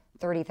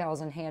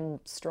 30,000 hand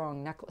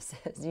strung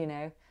necklaces.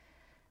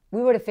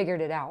 We would have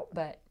figured it out,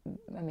 but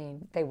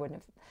they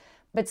wouldn't have.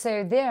 But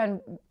so then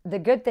the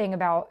good thing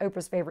about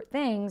Oprah's favorite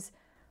things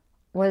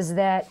was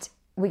that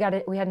we had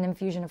an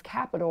infusion of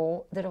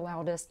capital that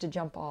allowed us to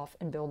jump off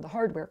and build the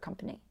hardware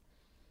company.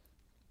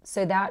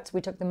 So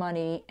we took the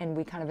money and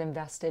we kind of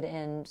invested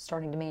in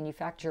starting to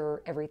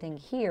manufacture everything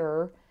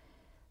here.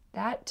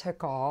 That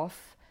took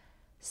off.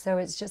 So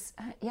it's just,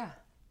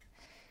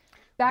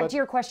 Back to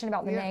your question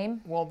about the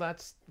name. Well,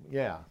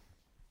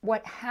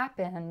 What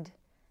happened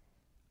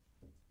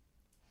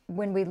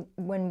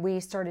when we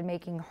started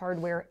making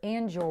hardware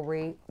and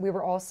jewelry, we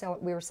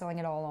were selling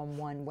it all on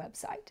one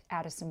website,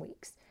 Addison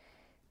Weeks.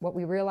 What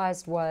we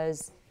realized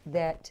was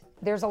that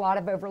there's a lot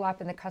of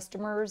overlap in the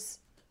customers,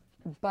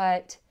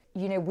 but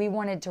we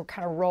wanted to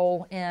kind of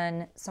roll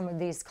in some of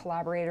these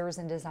collaborators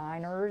and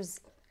designers,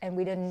 and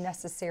we didn't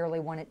necessarily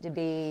want it to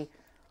be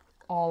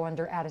all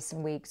under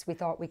Addison Weeks. We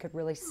thought we could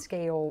really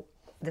scale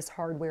this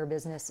hardware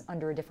business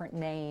under a different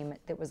name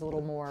that was a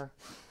little more,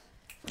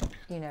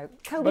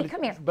 Cody,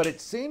 come here. But it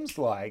seems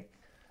like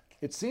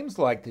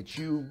that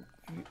you,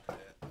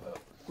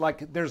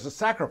 like there's a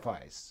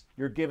sacrifice.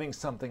 You're giving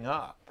something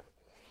up.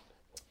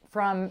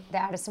 From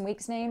the Addison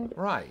Weeks name?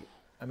 Right.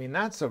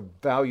 That's a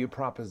value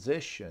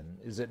proposition,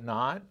 is it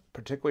not?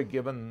 Particularly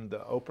given the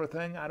Oprah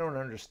thing? I don't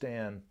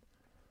understand.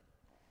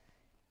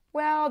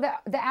 Well,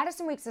 the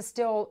Addison Weeks is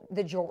still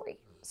the jewelry.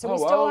 So we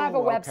still have a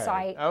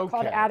website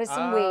called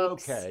Addison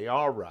Weeks. Okay,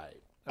 all right.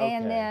 Okay.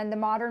 And then the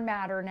Modern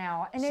Matter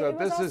now. And so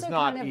this is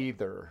not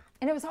either.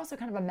 And it was also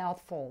kind of a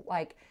mouthful.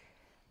 Like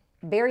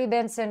Barry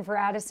Benson for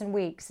Addison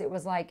Weeks. It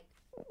was like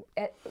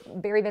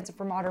Barry Benson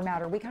for Modern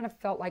Matter. We kind of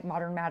felt like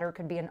Modern Matter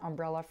could be an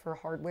umbrella for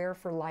hardware,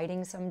 for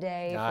lighting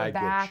someday, for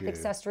bath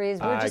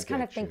accessories. We're just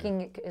kind of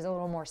thinking it is a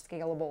little more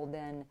scalable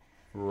than...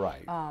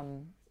 Right.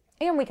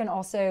 And we can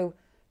also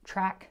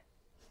track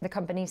the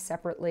companies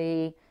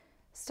separately.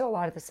 Still a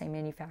lot of the same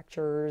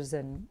manufacturers.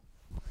 And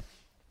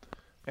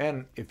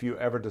if you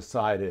ever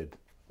decided,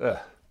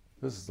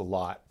 this is a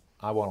lot,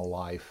 I want a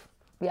life.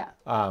 Yeah.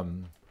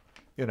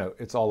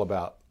 It's all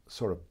about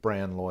sort of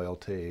brand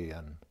loyalty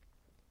and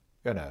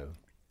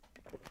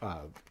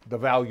the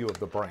value of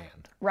the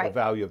brand, right. The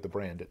value of the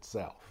brand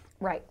itself.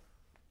 Right.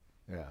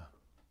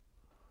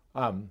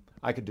 Yeah.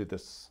 I could do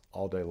this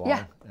all day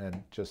long,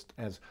 and just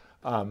as,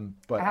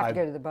 but I have to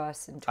go to the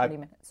bus in 20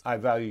 minutes. I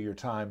value your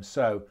time.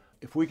 So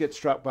if we get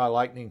struck by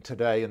lightning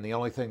today, and the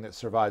only thing that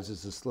survives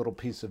is this little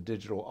piece of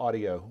digital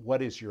audio,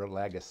 what is your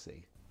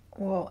legacy?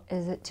 Well,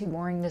 is it too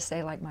boring to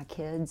say like my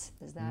kids?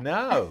 Is that?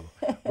 No,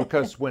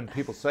 because when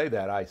people say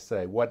that, I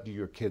say, what do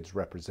your kids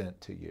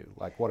represent to you?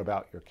 Like, what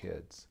about your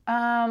kids?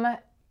 That's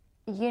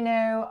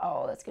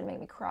going to make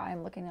me cry.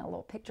 I'm looking at a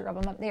little picture of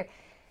them up there.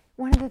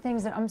 One of the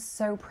things that I'm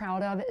so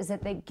proud of is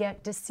that they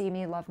get to see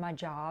me love my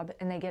job,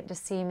 and they get to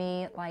see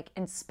me like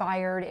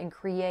inspired and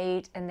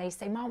create, and they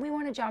say, Mom, we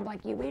want a job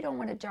like you. We don't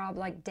want a job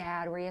like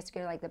Dad where he has to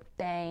go to like the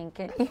bank,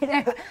 and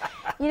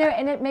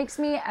and it makes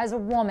me as a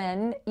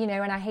woman,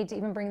 and I hate to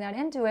even bring that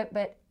into it,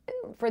 but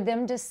for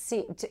them to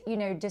see,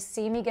 to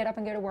see me get up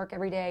and go to work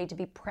every day, to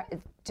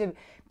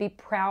be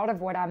proud of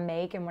what I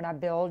make and what I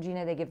build.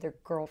 They give their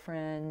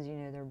girlfriends,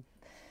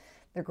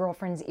 their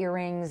girlfriend's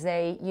earrings.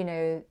 They,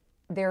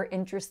 they're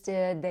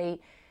interested.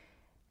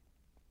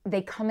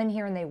 They come in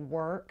here and they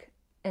work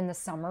in the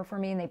summer for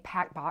me, and they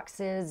pack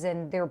boxes,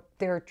 and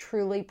they're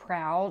truly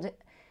proud.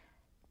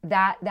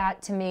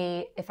 That to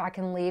me, if I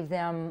can leave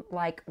them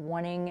like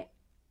wanting,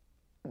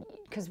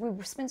 because we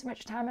spend so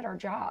much time at our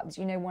jobs,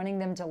 wanting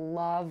them to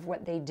love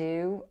what they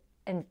do,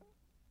 and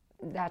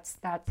that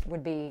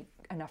would be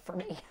enough for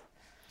me.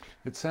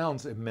 It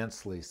sounds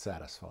immensely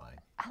satisfying.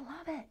 I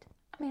love it.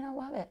 I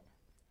love it.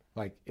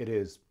 Like, it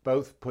is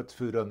both puts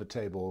food on the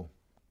table,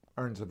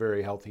 earns a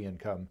very healthy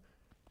income,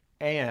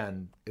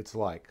 and it's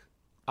like,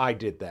 I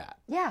did that.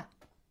 Yeah.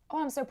 Oh,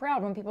 I'm so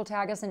proud when people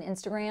tag us in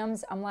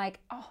Instagrams. I'm like,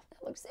 oh,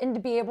 that looks, and to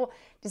be able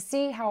to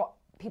see how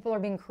people are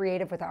being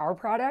creative with our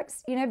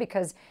products,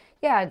 because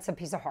yeah, it's a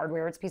piece of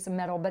hardware, it's a piece of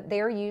metal, but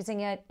they're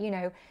using it,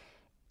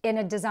 in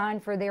a design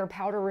for their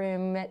powder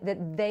room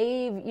that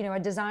they've, a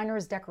designer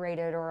is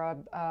decorated, or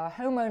a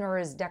homeowner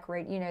is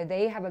decorated,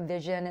 they have a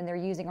vision and they're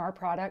using our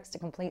products to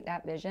complete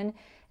that vision.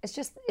 It's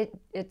just,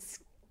 it's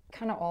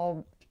kind of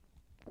all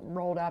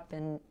rolled up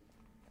in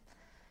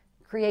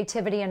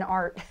creativity and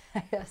art,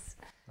 I guess.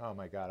 Oh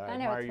my God, I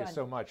admire you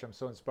so much. I'm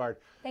so inspired.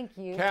 Thank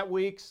you. Cat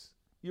Weeks,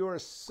 you are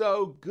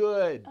so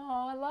good.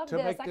 Oh, I love to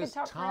this. make I this could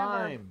talk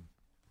time. forever.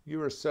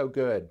 You are so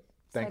good.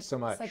 Thanks so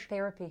much. It's like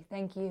therapy.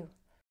 Thank you.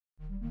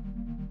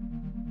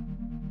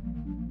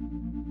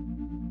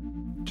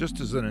 Just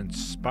as an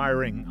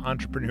inspiring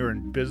entrepreneur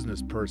and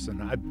business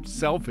person, I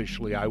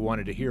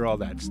wanted to hear all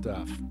that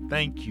stuff.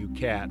 Thank you,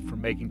 Kat, for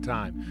making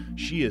time.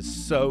 She is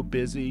so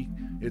busy.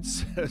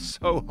 It's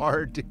so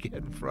hard to get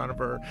in front of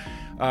her.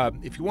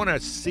 If you want to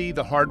see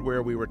the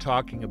hardware we were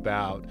talking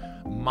about,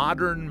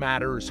 Modern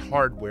Matters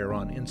Hardware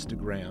on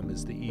Instagram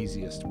is the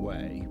easiest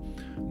way.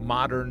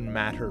 Modern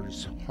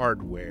Matters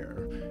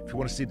Hardware. If you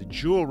want to see the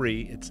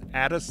jewelry, it's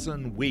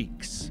Addison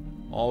Weeks.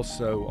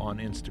 Also on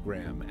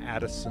Instagram,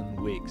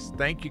 Addison Weeks.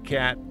 Thank you,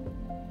 Kat.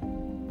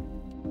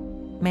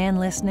 Man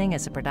Listening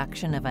is a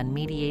production of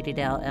Unmediated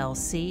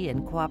LLC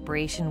in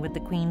cooperation with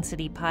the Queen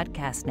City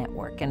Podcast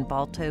Network and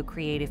Balto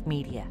Creative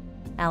Media.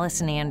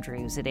 Allison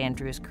Andrews at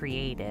Andrews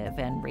Creative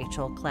and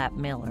Rachel Clapp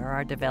Miller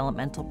are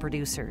developmental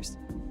producers.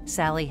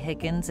 Sally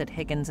Higgins at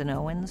Higgins &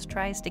 Owens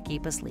tries to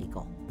keep us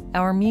legal.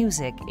 Our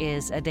music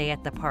is A Day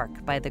at the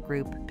Park by the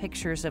group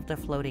Pictures of the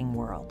Floating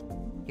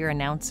World. Your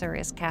announcer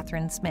is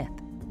Catherine Smith.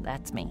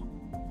 That's me.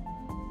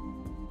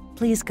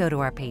 Please go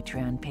to our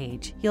Patreon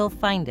page. You'll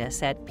find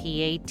us at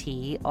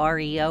patreon.com.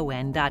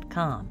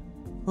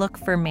 Look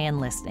for Man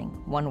Listening,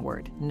 one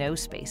word, no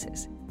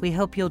spaces. We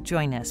hope you'll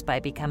join us by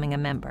becoming a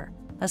member.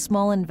 A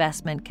small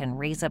investment can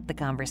raise up the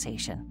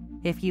conversation.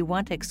 If you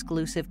want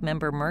exclusive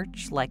member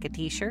merch like a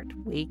t-shirt,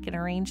 we can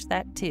arrange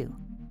that too.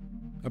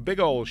 A big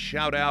old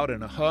shout out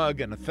and a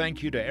hug and a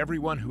thank you to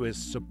everyone who has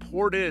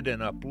supported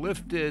and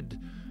uplifted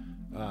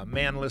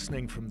Man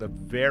Listening from the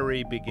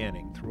very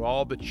beginning, through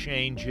all the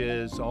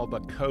changes, all the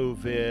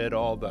COVID,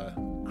 all the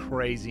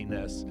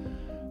craziness.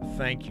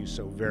 Thank you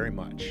so very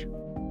much.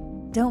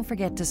 Don't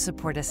forget to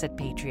support us at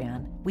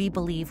Patreon. We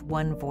believe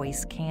one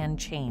voice can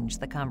change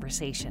the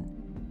conversation.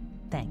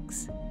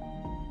 Thanks.